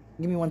 guys.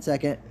 Give me 1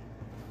 second.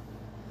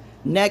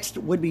 Next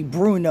would be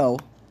Bruno.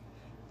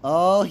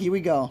 Oh, here we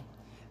go.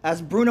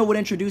 As Bruno would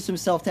introduce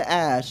himself to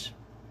Ash,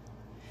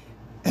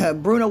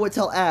 Bruno would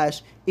tell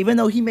Ash, even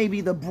though he may be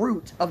the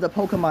brute of the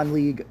Pokemon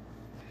League,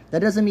 that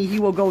doesn't mean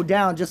he will go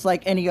down just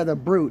like any other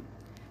brute.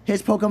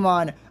 His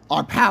Pokemon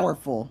are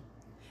powerful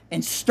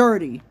and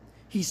sturdy.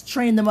 He's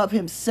trained them up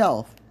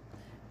himself.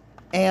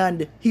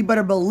 And he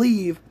better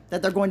believe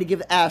that they're going to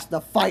give Ash the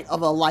fight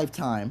of a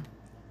lifetime.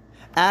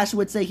 Ash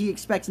would say he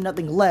expects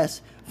nothing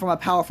less from a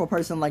powerful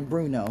person like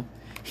Bruno.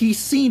 He's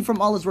seen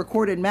from all his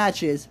recorded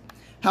matches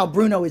how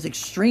Bruno is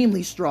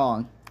extremely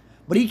strong,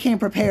 but he came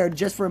prepared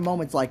just for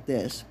moments like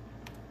this.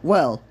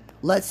 Well,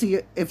 let's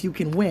see if you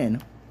can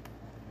win.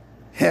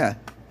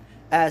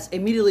 As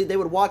immediately they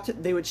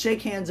would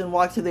shake hands and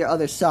walk to their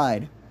other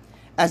side,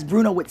 as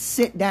Bruno would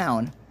sit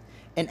down,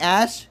 and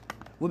Ash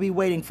would be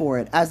waiting for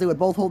it, as they would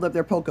both hold up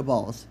their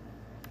Pokeballs.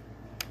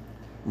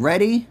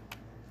 Ready?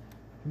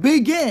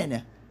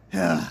 Begin!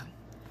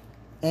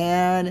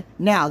 And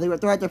now they would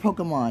throw out their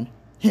Pokemon.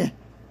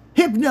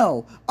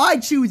 Hypno, I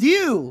choose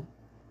you!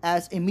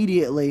 As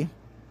immediately,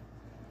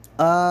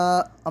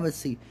 I'm gonna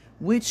see.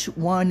 Which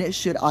one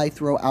should I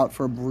throw out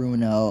for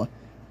Bruno?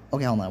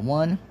 Okay, hold on.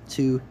 1,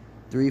 2,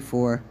 3,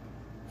 4,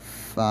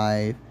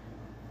 5,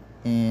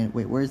 and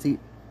wait, where's the...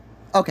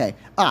 Okay,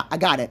 I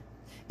got it.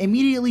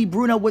 Immediately,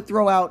 Bruno would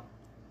throw out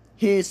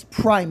his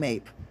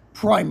Primeape.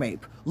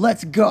 Primeape,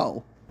 let's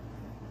go.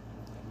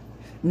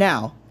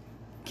 Now,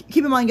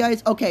 keep in mind,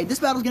 guys, okay, this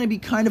battle's going to be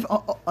kind of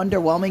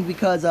underwhelming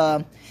because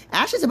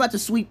Ash is about to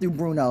sweep through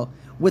Bruno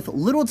with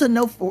little to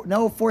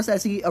no force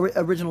as he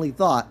originally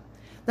thought.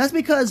 That's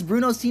because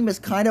Bruno's team is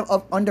kind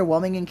of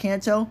underwhelming in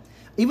Kanto.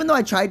 Even though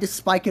I tried to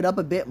spike it up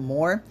a bit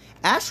more,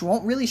 Ash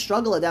won't really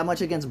struggle that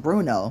much against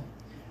Bruno.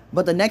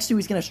 But the next two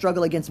he's going to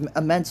struggle against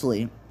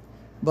immensely.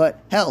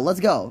 But, hell, let's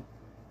go.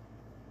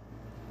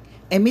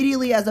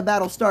 Immediately as the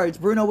battle starts,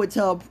 Bruno would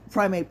tell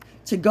Primeape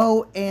to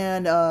go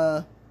and,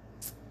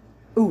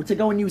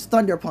 use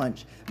Thunder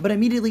Punch. But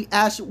immediately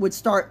Ash would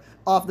start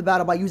off the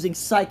battle by using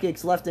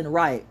Psychics left and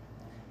right.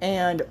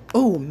 And,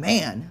 oh,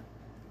 man.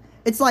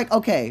 It's like,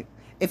 okay,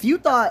 if you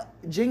thought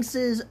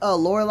Jinx's,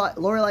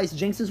 Lorelai's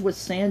Jinx's was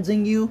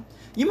Sansing you,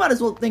 you might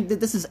as well think that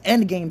this is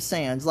endgame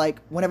Sans, like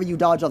whenever you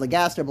dodge all the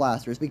Gaster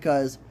Blasters,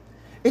 because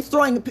it's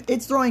throwing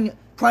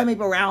Primeape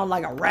around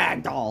like a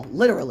rag doll,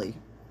 literally.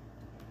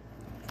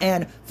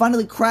 And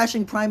finally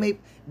crashing Primeape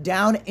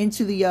down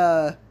into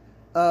the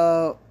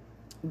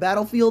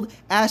battlefield,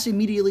 Ash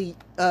immediately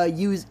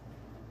used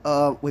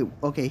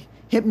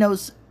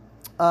Hypno's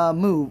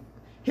move.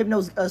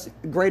 Hypno's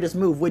greatest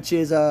move, which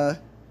is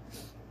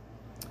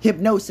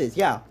Hypnosis,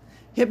 yeah.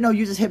 Hypno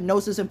uses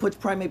Hypnosis and puts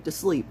Primeape to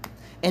sleep.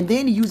 And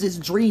then he uses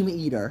Dream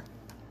Eater.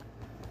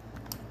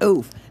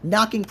 Oof.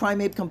 Knocking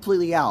Primeape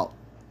completely out.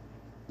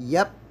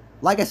 Yep.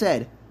 Like I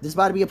said, this is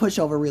about to be a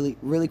pushover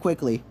really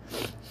quickly.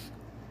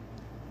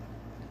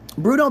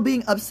 Bruno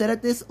being upset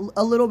at this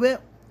a little bit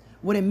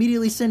would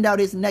immediately send out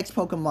his next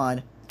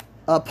Pokemon,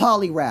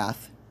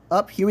 Poliwrath.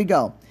 Here we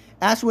go.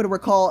 Ash would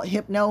recall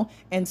Hypno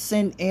and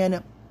send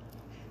in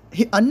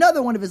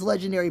another one of his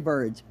legendary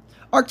birds.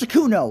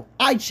 Articuno,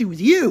 I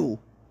choose you!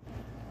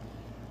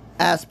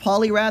 As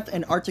Poliwrath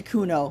and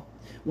Articuno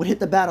would hit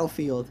the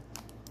battlefield,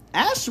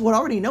 Ash would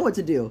already know what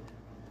to do.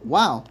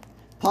 Wow.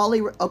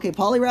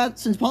 Poliwrath,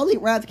 since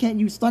Poliwrath can't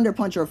use Thunder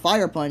Punch or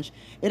Fire Punch,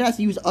 it has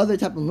to use other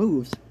type of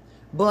moves.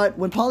 But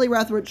when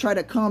Poliwrath would try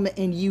to come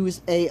and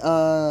use a,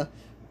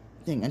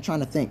 I'm trying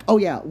to think. Oh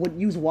yeah, would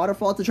use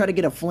Waterfall to try to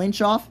get a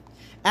flinch off,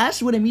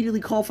 Ash would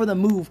immediately call for the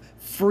move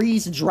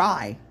Freeze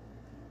Dry.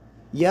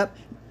 Yep.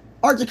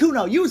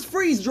 Articuno, use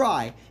Freeze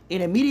Dry!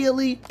 And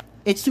immediately,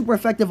 it's super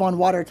effective on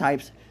water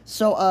types.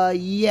 So,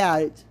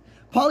 yeah,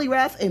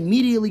 Poliwrath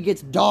immediately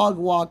gets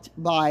dog-walked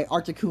by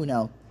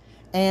Articuno.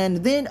 And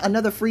then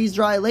another Freeze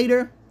Dry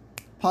later,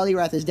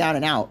 Poliwrath is down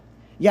and out.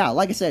 Yeah,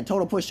 like I said,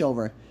 total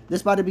pushover.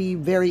 This about to be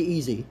very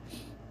easy.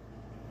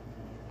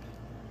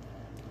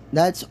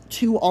 That's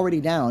 2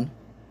 already down.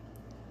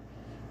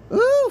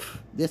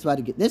 Oof! This about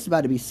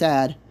to be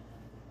sad.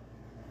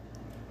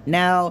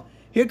 Now,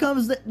 here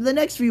comes the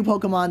next few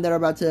Pokemon that are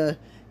about to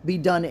be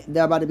done.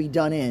 They're about to be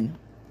done in.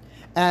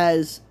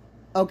 As,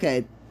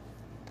 okay,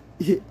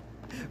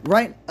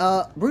 right?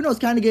 Bruno's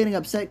kind of getting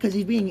upset because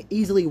he's being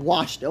easily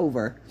washed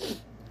over.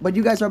 But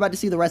you guys are about to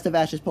see the rest of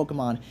Ash's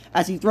Pokemon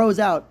as he throws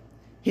out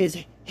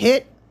his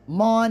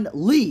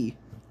Hitmonlee.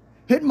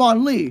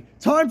 Hitmonlee,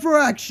 time for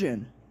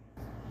action!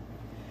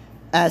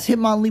 As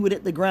Hitmonlee would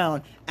hit the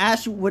ground,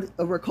 Ash would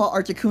recall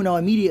Articuno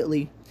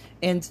immediately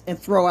and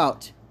throw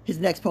out his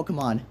next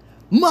Pokemon.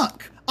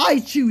 Muck, I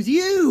choose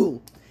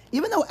you!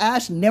 Even though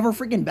Ash never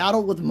freaking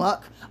battled with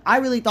Muck, I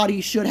really thought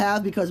he should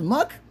have, because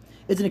Muck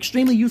is an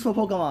extremely useful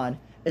Pokemon,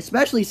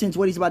 especially since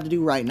what he's about to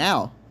do right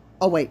now.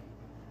 Oh, wait.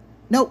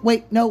 No,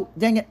 wait, no,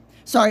 dang it.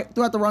 Sorry,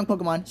 threw out the wrong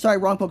Pokemon. Sorry,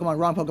 wrong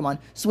Pokemon.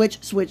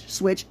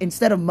 Switch.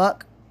 Instead of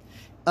Muck,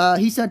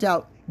 he sent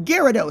out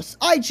Gyarados,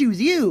 I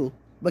choose you!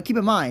 But keep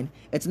in mind,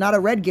 it's not a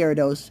red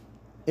Gyarados,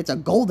 it's a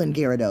golden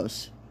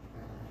Gyarados.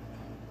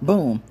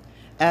 Boom.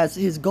 As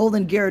his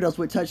golden Gyarados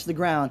would touch the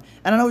ground.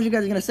 And I know what you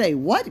guys are going to say.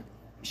 What?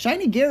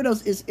 Shiny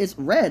Gyarados is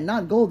red,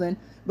 not golden.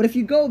 But if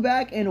you go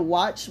back and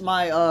watch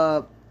my,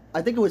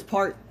 I think it was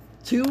part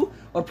 2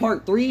 or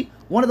part 3.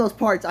 One of those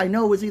parts, I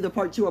know it was either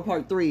part 2 or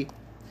part 3.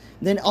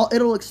 Then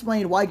it'll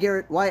explain why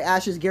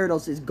Ash's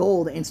Gyarados is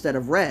gold instead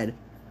of red.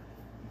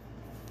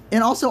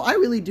 And also, I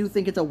really do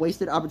think it's a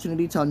wasted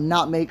opportunity to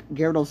not make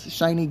Gyarados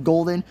shiny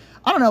golden.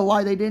 I don't know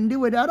why they didn't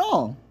do it at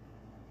all.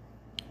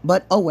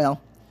 But, oh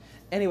well.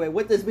 Anyway,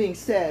 with this being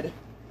said,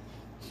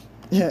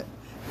 you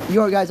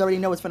guys already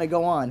know what's going to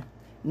go on.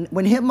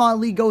 When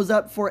Hitmonlee goes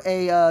up for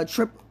a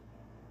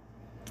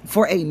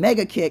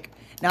Mega Kick,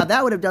 now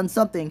that would have done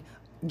something.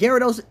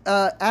 Gyarados,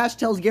 Ash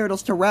tells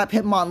Gyarados to wrap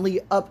Hitmonlee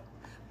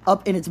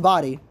up in its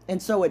body,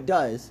 and so it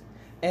does.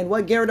 And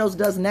what Gyarados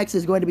does next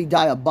is going to be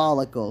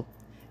diabolical.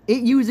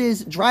 It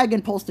uses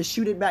Dragon Pulse to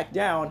shoot it back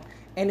down,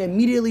 and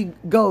immediately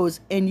goes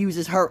and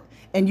uses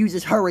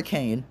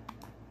Hurricane.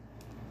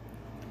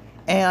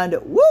 And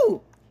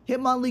woo!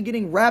 Hitmonlee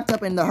getting wrapped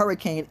up in the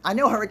Hurricane. I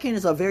know Hurricane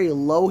is a very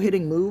low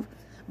hitting move,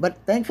 but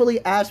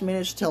thankfully Ash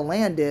managed to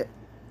land it.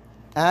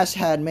 Ash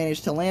had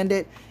managed to land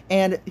it,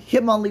 and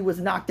Hitmonlee was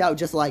knocked out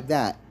just like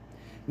that.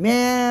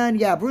 Man,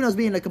 yeah, Bruno's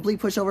being a complete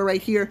pushover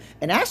right here,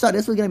 and Ash thought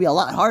this was going to be a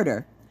lot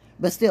harder.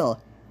 But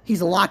still,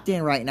 he's locked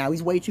in right now.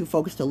 He's way too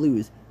focused to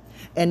lose.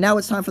 And now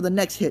it's time for the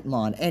next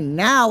Hitmon. And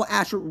now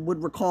Ash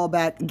would recall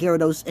back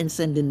Gyarados and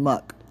send in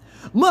Muck.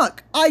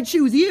 Muck, I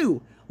choose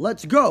you!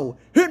 Let's go!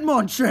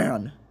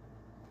 Hitmonchan!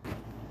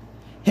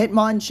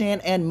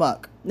 Hitmonchan and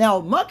Muck. Now,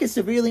 Muck is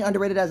severely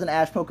underrated as an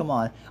Ash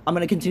Pokemon. I'm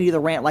going to continue the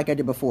rant like I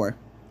did before.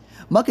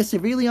 Muck is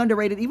severely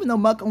underrated, even though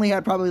Muck only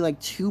had probably like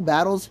 2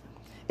 battles.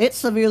 It's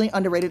severely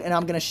underrated, and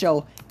I'm going to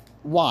show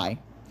why.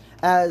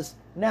 As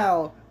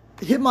now,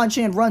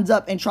 Hitmonchan runs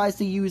up and tries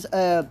to use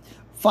a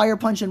Fire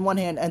Punch in one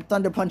hand and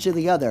Thunder Punch in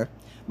the other.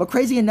 But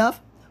crazy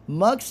enough,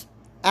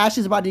 Ash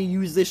is about to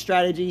use this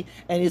strategy,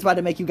 and he's about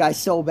to make you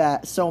guys so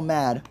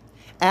mad.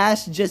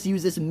 Ash just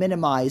uses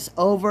Minimize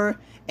over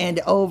and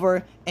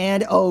over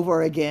and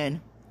over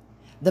again.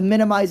 The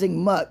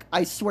minimizing Muck,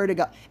 I swear to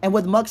God. And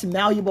with Muck's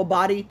malleable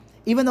body,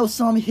 even though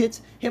some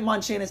hits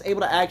Hitmonchan is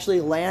able to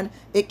actually land,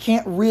 it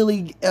can't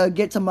really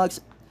get to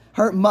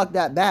hurt Muck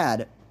that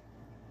bad.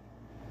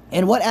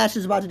 And what Ash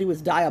is about to do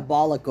is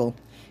diabolical.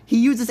 He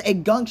uses a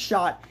Gunk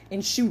Shot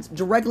and shoots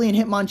directly in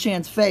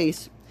Hitmonchan's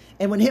face.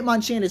 And when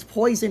Hitmonchan is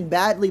poisoned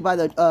badly by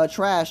the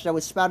trash that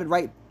was spouted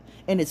right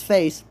in its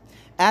face,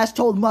 Ash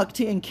told Muck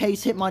to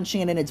encase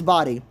Hitmonchan in its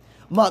body.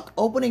 Muck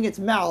opening its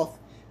mouth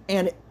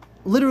and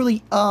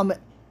literally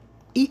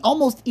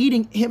almost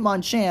eating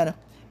Hitmonchan.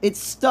 It's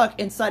stuck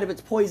inside of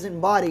its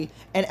poisoned body,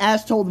 and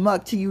Ash told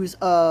Muck to use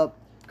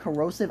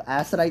corrosive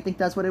acid, I think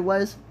that's what it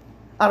was.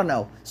 I don't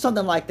know,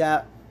 something like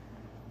that.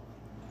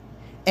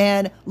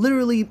 And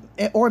literally,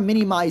 or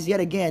Minimize yet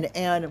again,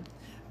 and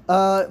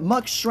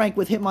Muck shrank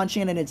with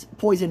Hitmonchan in its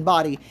poisoned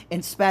body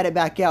and spat it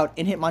back out,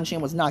 and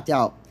Hitmonchan was knocked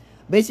out.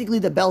 Basically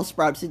the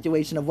Bellsprout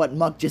situation of what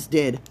Muck just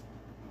did.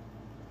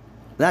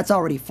 That's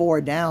already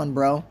 4 down,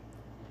 bro.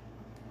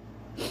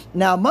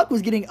 Now, Muck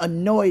was getting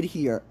annoyed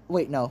here.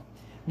 Wait, no.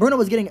 Bruno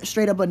was getting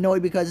straight up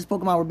annoyed because his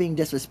Pokemon were being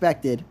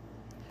disrespected.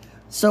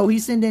 So he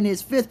sent in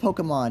his 5th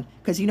Pokemon,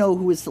 because you know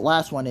who his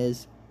last one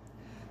is.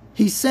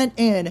 He sent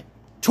in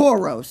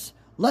Tauros.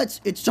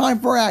 It's time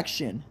for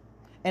action.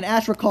 And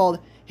Ash recalled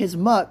his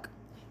Muck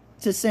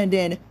to send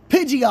in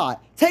Pidgeot.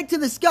 Take to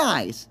the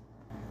skies.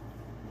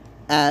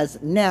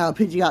 As now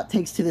Pidgeot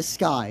takes to the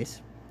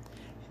skies.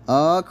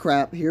 Oh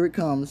crap, here it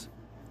comes.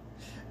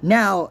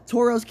 Now,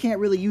 Tauros can't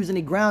really use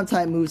any ground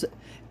type moves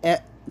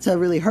to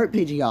really hurt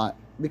Pidgeot.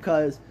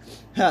 Because,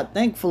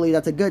 thankfully,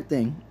 that's a good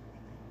thing.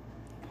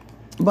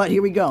 But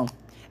here we go.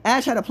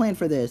 Ash had a plan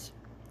for this.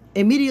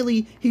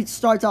 Immediately, he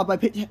starts out by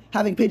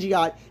having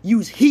Pidgeot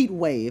use Heat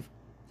Wave.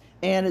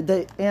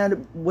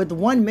 And with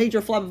one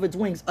major flap of its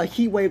wings, a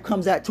Heat Wave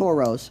comes at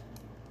Tauros.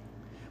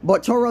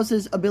 But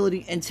Tauros'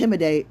 ability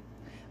Intimidate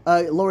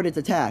lowered its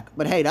attack.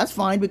 But hey, that's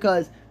fine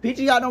because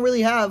Pidgeot don't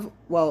really have...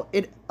 Well,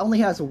 it only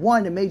has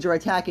one major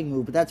attacking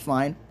move, but that's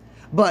fine.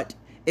 But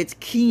its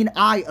Keen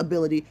Eye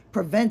ability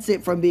prevents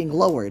it from being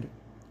lowered.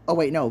 Oh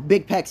wait, no.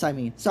 Big Pecs, I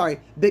mean. Sorry,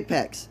 Big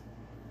Pecs.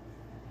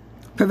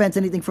 Prevents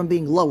anything from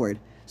being lowered.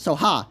 So,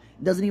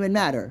 it doesn't even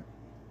matter.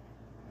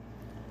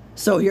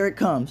 So, here it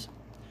comes.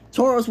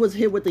 Tauros was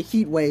hit with the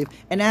Heat Wave,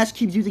 and Ash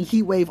keeps using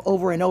Heat Wave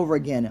over and over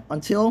again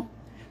until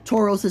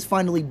Tauros is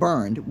finally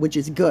burned, which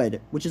is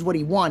good, which is what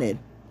he wanted.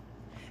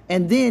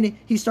 And then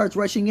he starts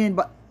rushing in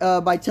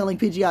by telling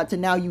Pidgeot to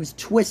now use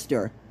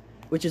Twister,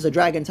 which is a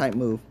Dragon-type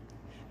move.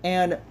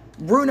 And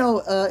Bruno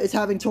is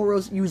having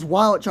Tauros use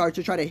Wild Charge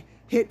to try to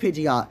hit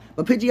Pidgeot,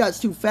 but Pidgeot's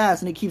too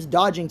fast and it keeps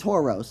dodging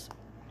Tauros.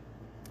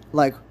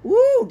 Like,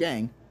 woo,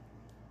 dang.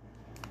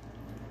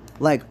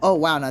 Like, oh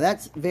wow, now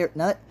that's very...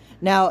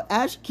 Now,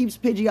 Ash keeps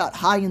Pidgeot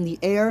high in the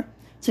air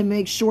to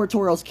make sure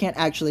Tauros can't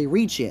actually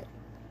reach it.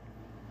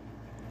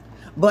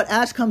 But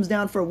Ash comes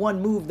down for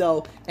one move,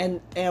 though, and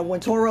when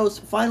Tauros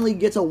finally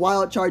gets a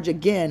Wild Charge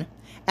again,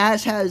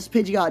 Ash has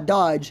Pidgeot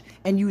dodge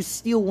and use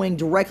Steel Wing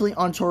directly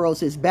on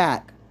Tauros'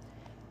 back.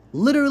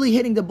 Literally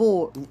hitting the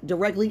bull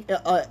directly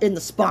in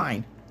the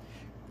spine.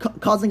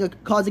 Causing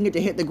it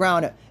to hit the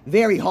ground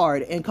very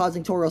hard and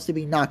causing Tauros to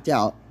be knocked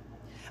out.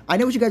 I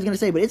know what you guys are going to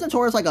say, but isn't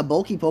Tauros like a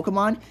bulky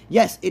Pokemon?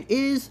 Yes, it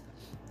is.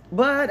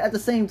 But at the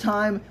same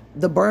time,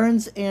 the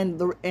burns and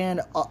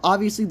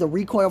obviously the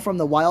recoil from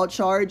the Wild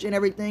Charge and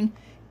everything.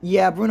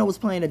 Yeah, Bruno was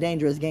playing a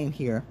dangerous game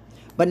here.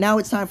 But now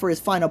it's time for his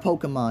final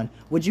Pokemon,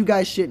 which you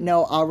guys should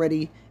know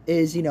already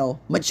is, you know,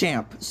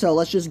 Machamp. So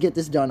let's just get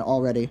this done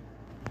already.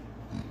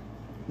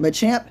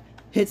 Machamp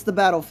hits the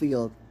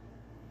battlefield.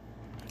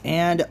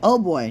 And, oh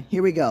boy,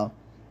 here we go.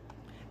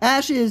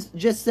 Ash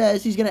just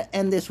says he's going to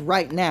end this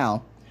right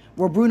now.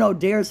 Where Bruno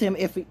dares him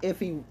if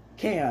he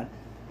can.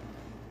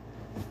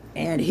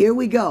 And here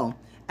we go.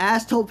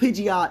 Ash told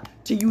Pidgeot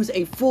to use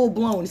a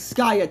full-blown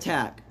Sky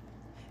Attack.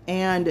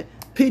 And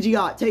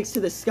Pidgeot takes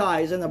to the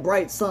skies in the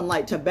bright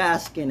sunlight to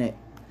bask in it.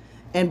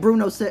 And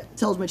Bruno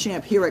tells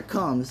Machamp, here it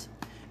comes.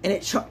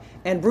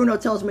 And Bruno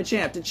tells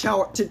Machamp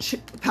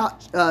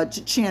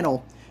to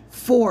channel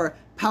 4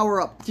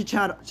 power-up, to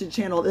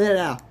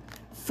channel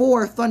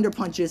 4 Thunder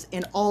Punches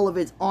in all of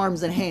its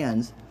arms and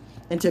hands.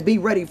 And to be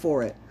ready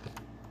for it.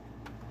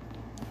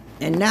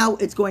 And now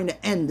it's going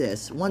to end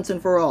this, once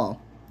and for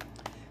all.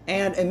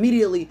 And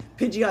immediately,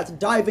 Pidgeot's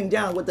diving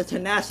down with the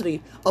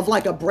tenacity of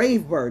like a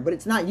Brave Bird, but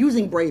it's not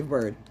using Brave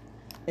Bird.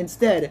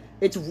 Instead,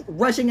 it's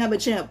rushing at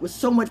Machamp with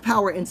so much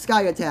power in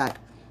Sky Attack.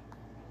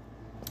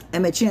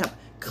 And Machamp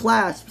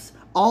clasps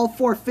all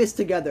 4 fists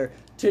together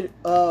to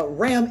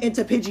ram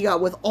into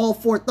Pidgeot with all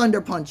 4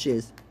 Thunder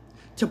Punches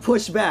to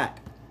push back.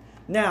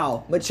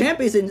 Now, Machamp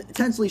is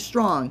intensely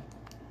strong.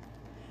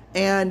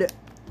 And,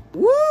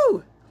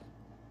 woo!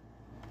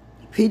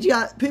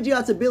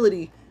 Pidgeot's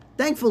ability,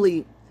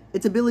 thankfully,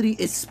 its ability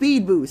is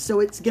Speed Boost, so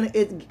it's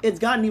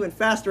gotten even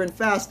faster and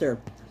faster.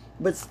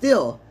 But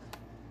still,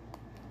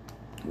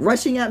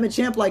 rushing at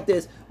Machamp like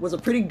this was a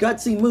pretty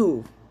gutsy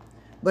move.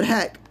 But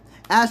heck,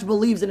 Ash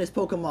believes in his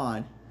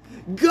Pokemon.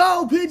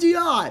 Go,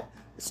 Pidgeot!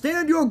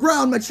 Stand your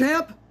ground,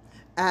 Machamp!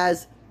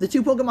 As the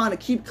 2 Pokemon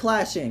keep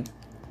clashing.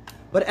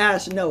 But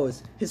Ash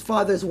knows his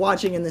father's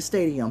watching in the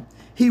stadium.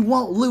 He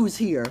won't lose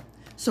here.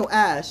 So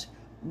Ash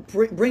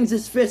brings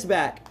his fist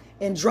back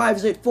and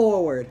drives it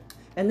forward.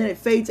 And then it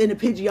fades into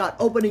Pidgeot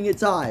opening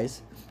its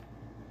eyes.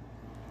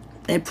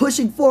 And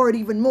pushing forward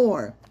even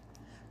more.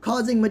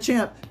 Causing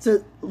Machamp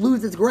to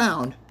lose its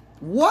ground.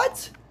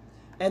 What?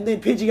 And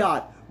then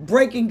Pidgeot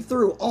breaking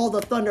through all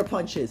the Thunder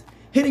Punches.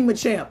 Hitting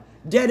Machamp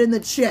dead in the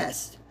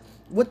chest.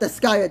 With the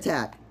Sky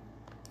Attack.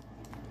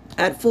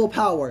 At full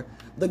power.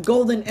 The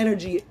golden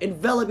energy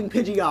enveloping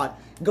Pidgeot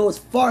goes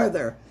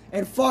farther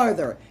and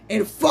farther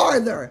and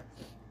farther.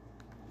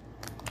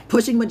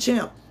 Pushing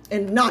Machamp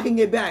and knocking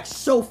it back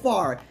so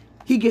far,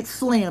 he gets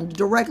slammed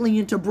directly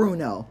into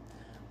Bruno.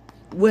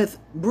 With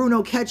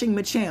Bruno catching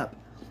Machamp.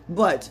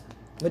 But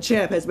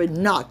Machamp has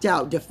been knocked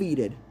out,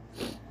 defeated.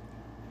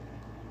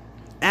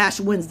 Ash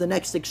wins the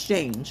next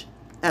exchange.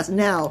 As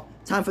now,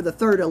 time for the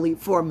third Elite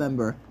Four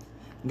member.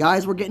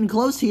 Guys, we're getting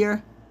close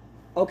here.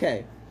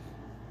 Okay.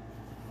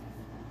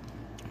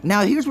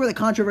 Now, here's where the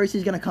controversy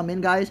is going to come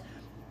in, guys.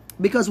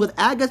 Because with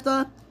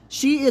Agatha,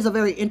 she is a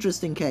very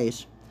interesting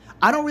case.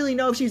 I don't really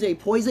know if she's a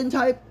poison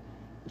type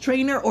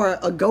trainer or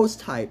a ghost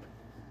type.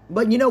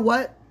 But you know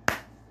what?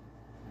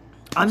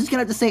 I'm just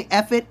going to have to say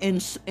F it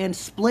and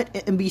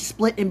split and be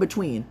split in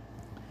between.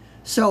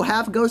 So,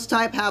 half ghost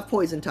type, half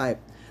poison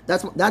type.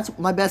 That's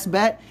my best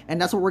bet,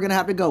 and that's what we're going to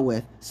have to go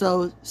with.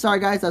 So, sorry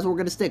guys, that's what we're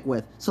going to stick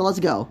with. So, let's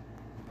go.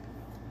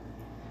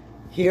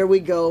 Here we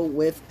go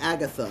with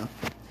Agatha.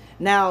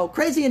 Now,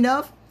 crazy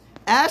enough,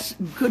 Ash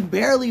could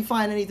barely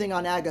find anything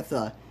on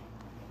Agatha.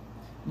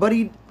 But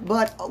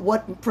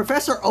what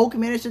Professor Oak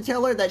managed to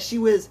tell her, that she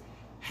was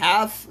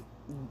half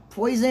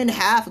poison,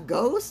 half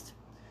ghost.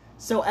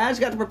 So Ash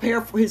got to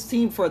prepare for his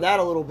team for that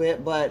a little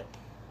bit, but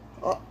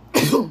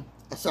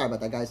sorry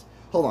about that, guys.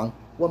 Hold on,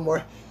 one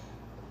more.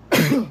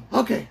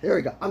 Okay, there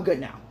we go. I'm good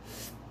now.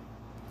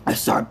 I'm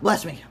sorry,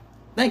 bless me.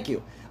 Thank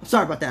you. I'm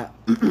sorry about that.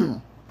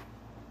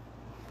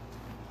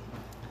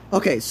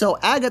 Okay, so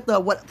Agatha,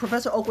 what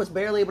Professor Oak was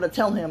barely able to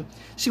tell him,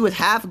 she was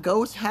half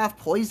ghost, half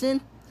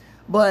poison,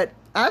 but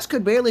Ash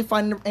could barely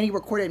find any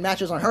recorded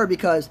matches on her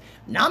because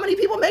not many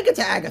people make it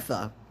to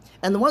Agatha.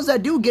 And the ones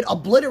that do get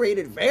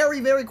obliterated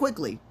very, very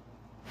quickly.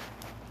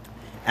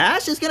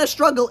 Ash is going to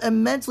struggle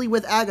immensely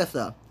with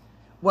Agatha.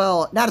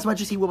 Well, not as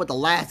much as he would with the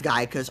last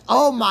guy, because,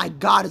 oh my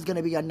god, it's going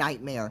to be a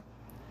nightmare.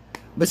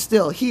 But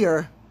still,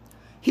 here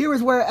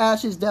is where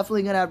Ash is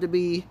definitely going to have to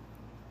be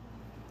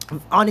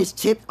on his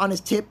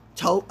tiptoes,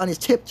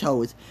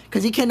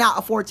 because he cannot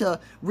afford to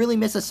really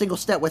miss a single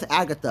step with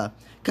Agatha,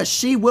 because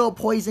she will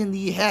poison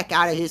the heck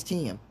out of his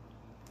team.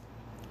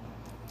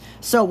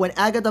 So when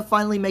Agatha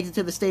finally makes it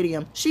to the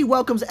stadium, she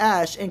welcomes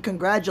Ash and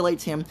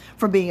congratulates him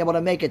for being able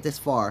to make it this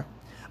far.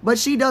 But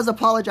she does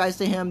apologize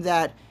to him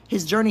that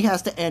his journey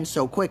has to end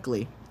so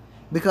quickly,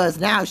 because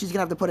now she's gonna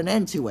have to put an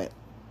end to it.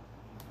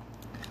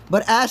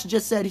 But Ash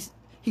just said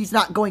he's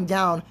not going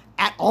down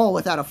at all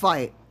without a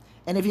fight.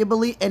 And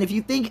if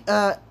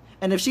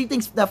she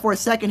thinks that for a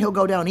second he'll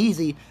go down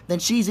easy, then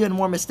she's even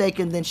more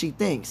mistaken than she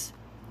thinks.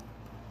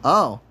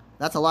 Oh,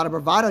 that's a lot of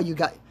bravado you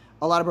got.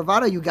 A lot of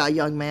bravado you got,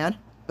 young man.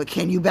 But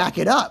can you back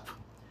it up?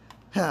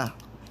 Huh.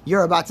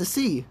 You're about to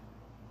see.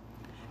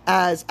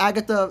 As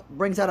Agatha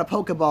brings out a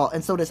Pokeball,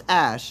 and so does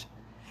Ash.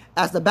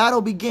 As the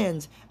battle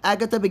begins,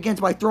 Agatha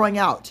begins by throwing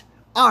out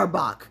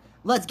Arbok.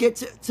 Let's get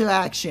to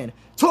action.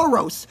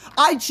 Tauros,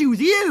 I choose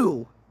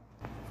you!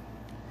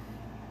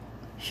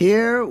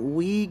 Here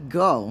we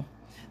go.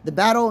 The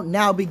battle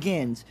now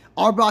begins.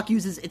 Arbok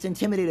uses its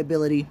Intimidate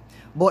ability,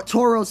 but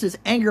Tauros'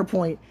 Anger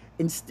Point.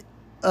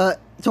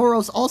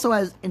 Tauros also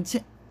has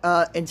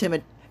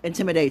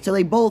Intimidate, so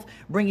they both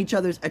bring each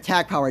other's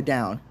attack power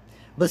down.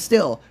 But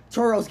still,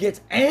 Tauros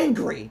gets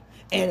angry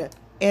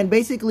and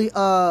basically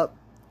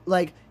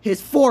like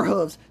his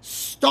forehooves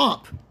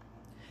stomp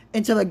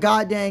into the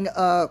goddamn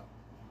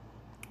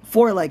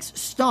forelegs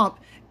stomp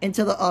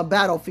into the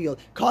battlefield,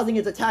 causing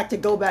its attack to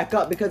go back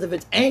up because of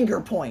its anger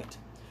point.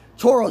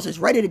 Tauros is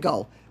ready to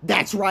go.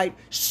 That's right.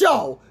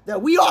 Show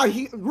that we are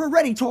here. We're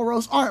ready,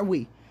 Tauros, aren't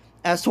we?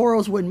 As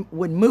Tauros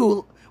would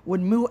moo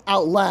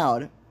out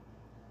loud.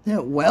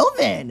 Well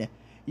then,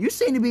 you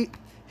seem to be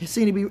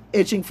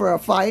itching for a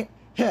fight.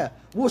 Yeah,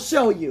 we'll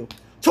show you.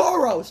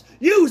 Tauros,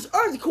 use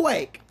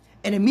Earthquake!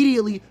 And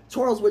immediately,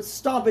 Tauros would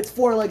stomp its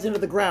forelegs into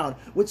the ground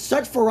with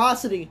such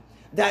ferocity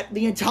that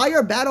the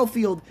entire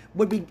battlefield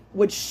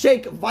would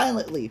shake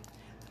violently,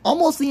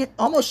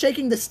 almost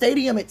shaking the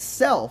stadium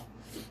itself.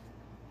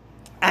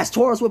 As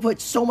Tauros would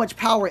put so much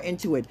power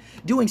into it,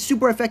 doing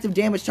super effective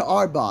damage to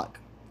Arbok.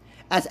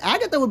 As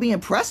Agatha would be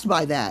impressed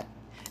by that,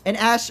 and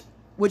Ash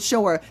would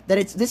show her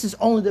that this is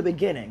only the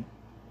beginning.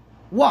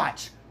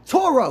 Watch,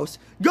 Tauros,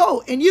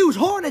 go and use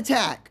Horn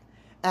Attack!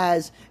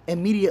 As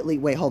immediately,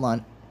 wait, hold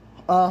on.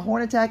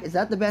 Horn Attack, is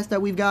that the best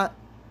that we've got?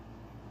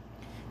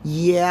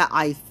 Yeah,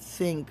 I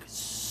think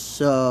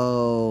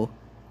so.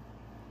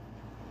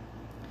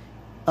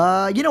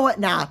 You know what?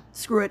 Nah,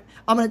 screw it.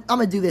 I'm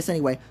gonna do this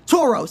anyway.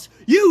 Tauros,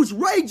 use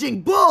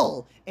Raging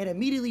Bull! And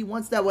immediately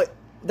once that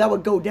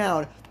would go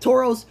down,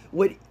 Tauros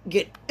would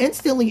get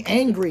instantly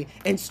angry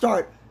and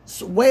start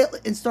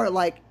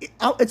like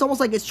it's almost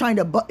like it's trying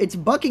to it's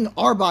bucking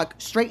Arbok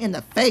straight in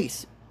the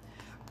face.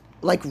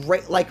 Like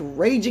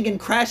raging and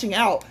crashing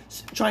out,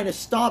 trying to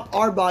stomp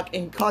Arbok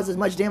and cause as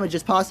much damage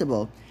as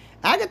possible.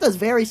 Agatha's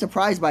very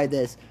surprised by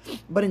this,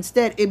 but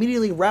instead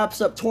immediately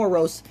wraps up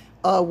Tauros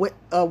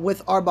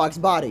with Arbok's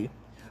body.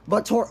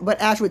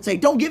 But Ash would say,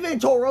 "Don't give in,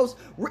 Tauros!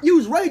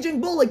 Use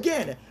Raging Bull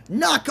again!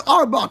 Knock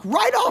Arbok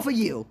right off of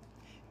you!"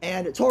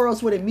 And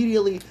Tauros would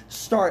immediately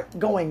start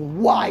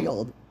going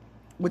wild,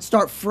 would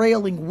start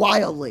frailing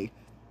wildly.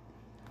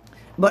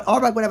 But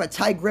Arbok would have a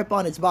tight grip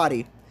on its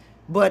body.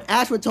 But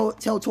Ash would tell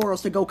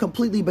Tauros to go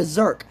completely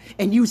berserk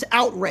and use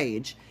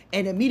Outrage.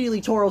 and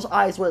immediately Toro's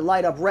eyes would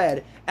light up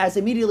red, as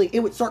immediately it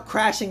would start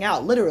crashing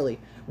out, literally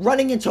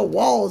running into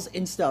walls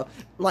and stuff,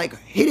 like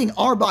hitting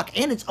Arbok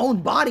and its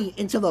own body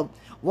into the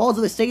walls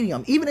of the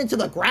stadium, even into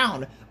the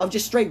ground, of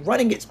just straight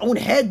running its own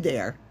head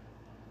there.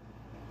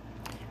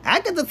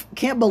 Agatha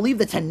can't believe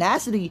the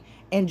tenacity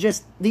and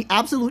just the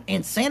absolute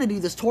insanity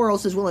this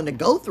Tauros is willing to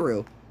go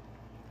through.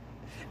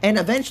 And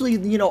eventually,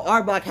 you know,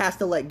 Arbok has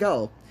to let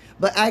go.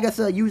 But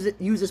Agatha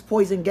uses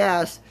poison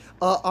gas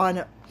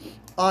on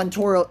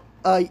Tauros,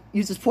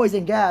 uses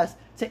poison gas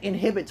to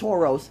inhibit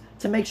Tauros,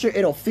 to make sure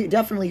it'll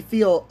definitely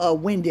feel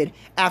winded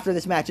after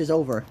this match is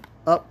over.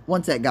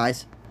 One sec,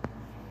 guys.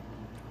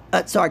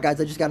 Sorry, guys,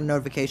 I just got a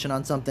notification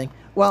on something.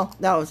 Well,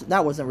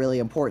 that wasn't really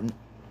important.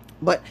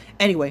 But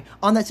anyway,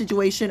 on that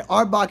situation,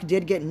 Arbok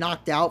did get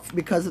knocked out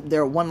because of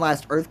their one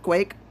last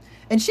earthquake.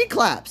 And she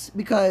claps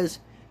because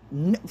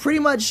pretty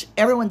much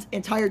everyone's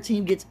entire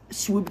team gets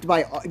swept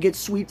by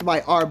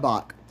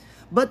Arbok.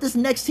 But this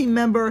next team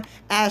member,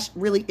 Ash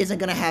really isn't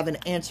going to have an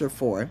answer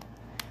for.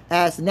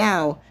 As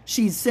now,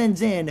 she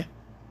sends in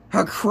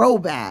her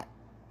Crobat.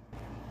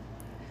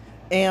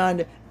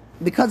 And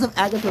because of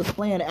Agatha's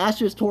plan,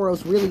 Ash's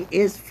Tauros really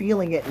is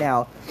feeling it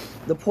now.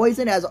 The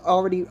poison has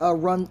already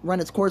run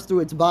its course through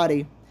its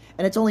body,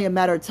 and it's only a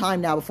matter of time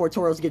now before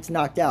Tauros gets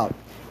knocked out.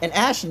 And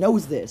Ash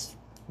knows this.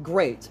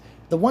 Great.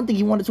 The one thing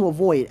he wanted to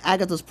avoid,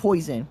 Agatha's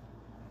poison,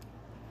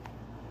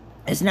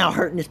 is now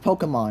hurting his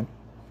Pokemon.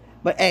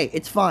 But hey,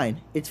 it's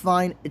fine. It's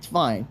fine. It's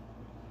fine.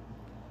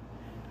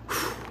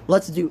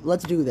 Let's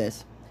do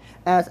this.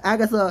 As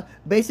Agatha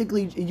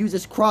basically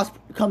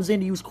comes in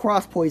to use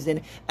cross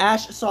poison,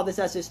 Ash saw this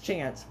as his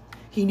chance.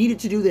 He needed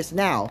to do this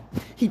now.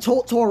 He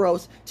told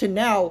Tauros to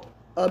now,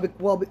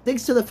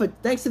 thanks to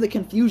the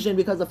confusion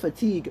because of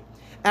fatigue,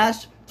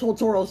 Ash told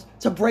Tauros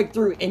to break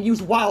through and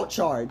use Wild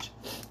Charge.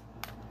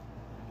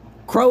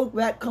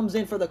 Crobat comes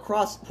in for the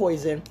cross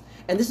poison,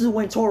 and this is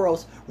when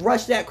Tauros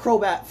rushed at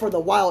Crobat for the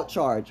Wild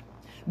Charge.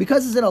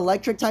 Because it's an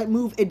electric type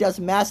move, it does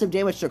massive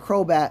damage to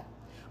Crobat,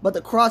 but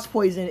the cross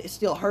poison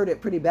still hurt it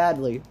pretty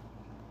badly.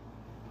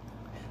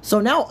 So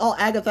now all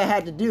Agatha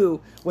had to do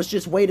was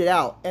just wait it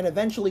out, and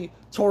eventually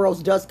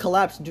Tauros does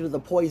collapse due to the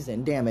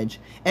poison damage,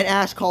 and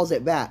Ash calls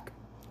it back.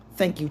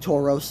 Thank you,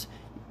 Tauros.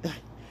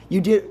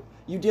 You did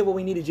what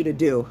we needed you to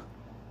do.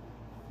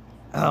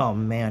 Oh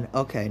man,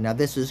 okay, now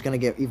this is gonna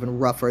get even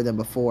rougher than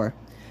before,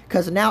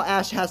 because now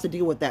Ash has to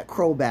deal with that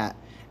Crobat.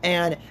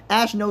 And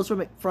Ash knows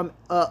from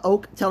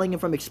Oak telling him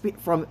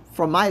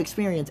from my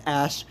experience,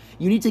 Ash,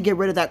 you need to get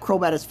rid of that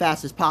Crobat as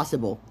fast as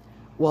possible.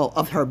 Well,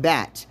 of her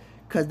bat,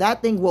 because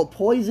that thing will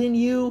poison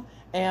you,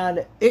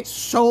 and it's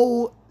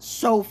so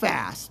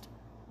fast.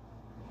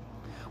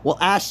 Well,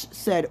 Ash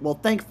said, well,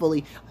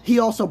 thankfully, he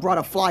also brought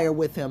a flyer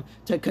with him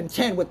to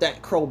contend with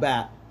that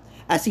Crobat,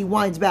 as he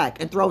winds back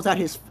and throws out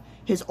his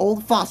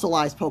old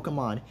fossilized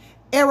Pokemon.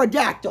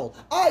 Aerodactyl,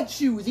 I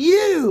choose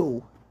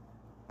you!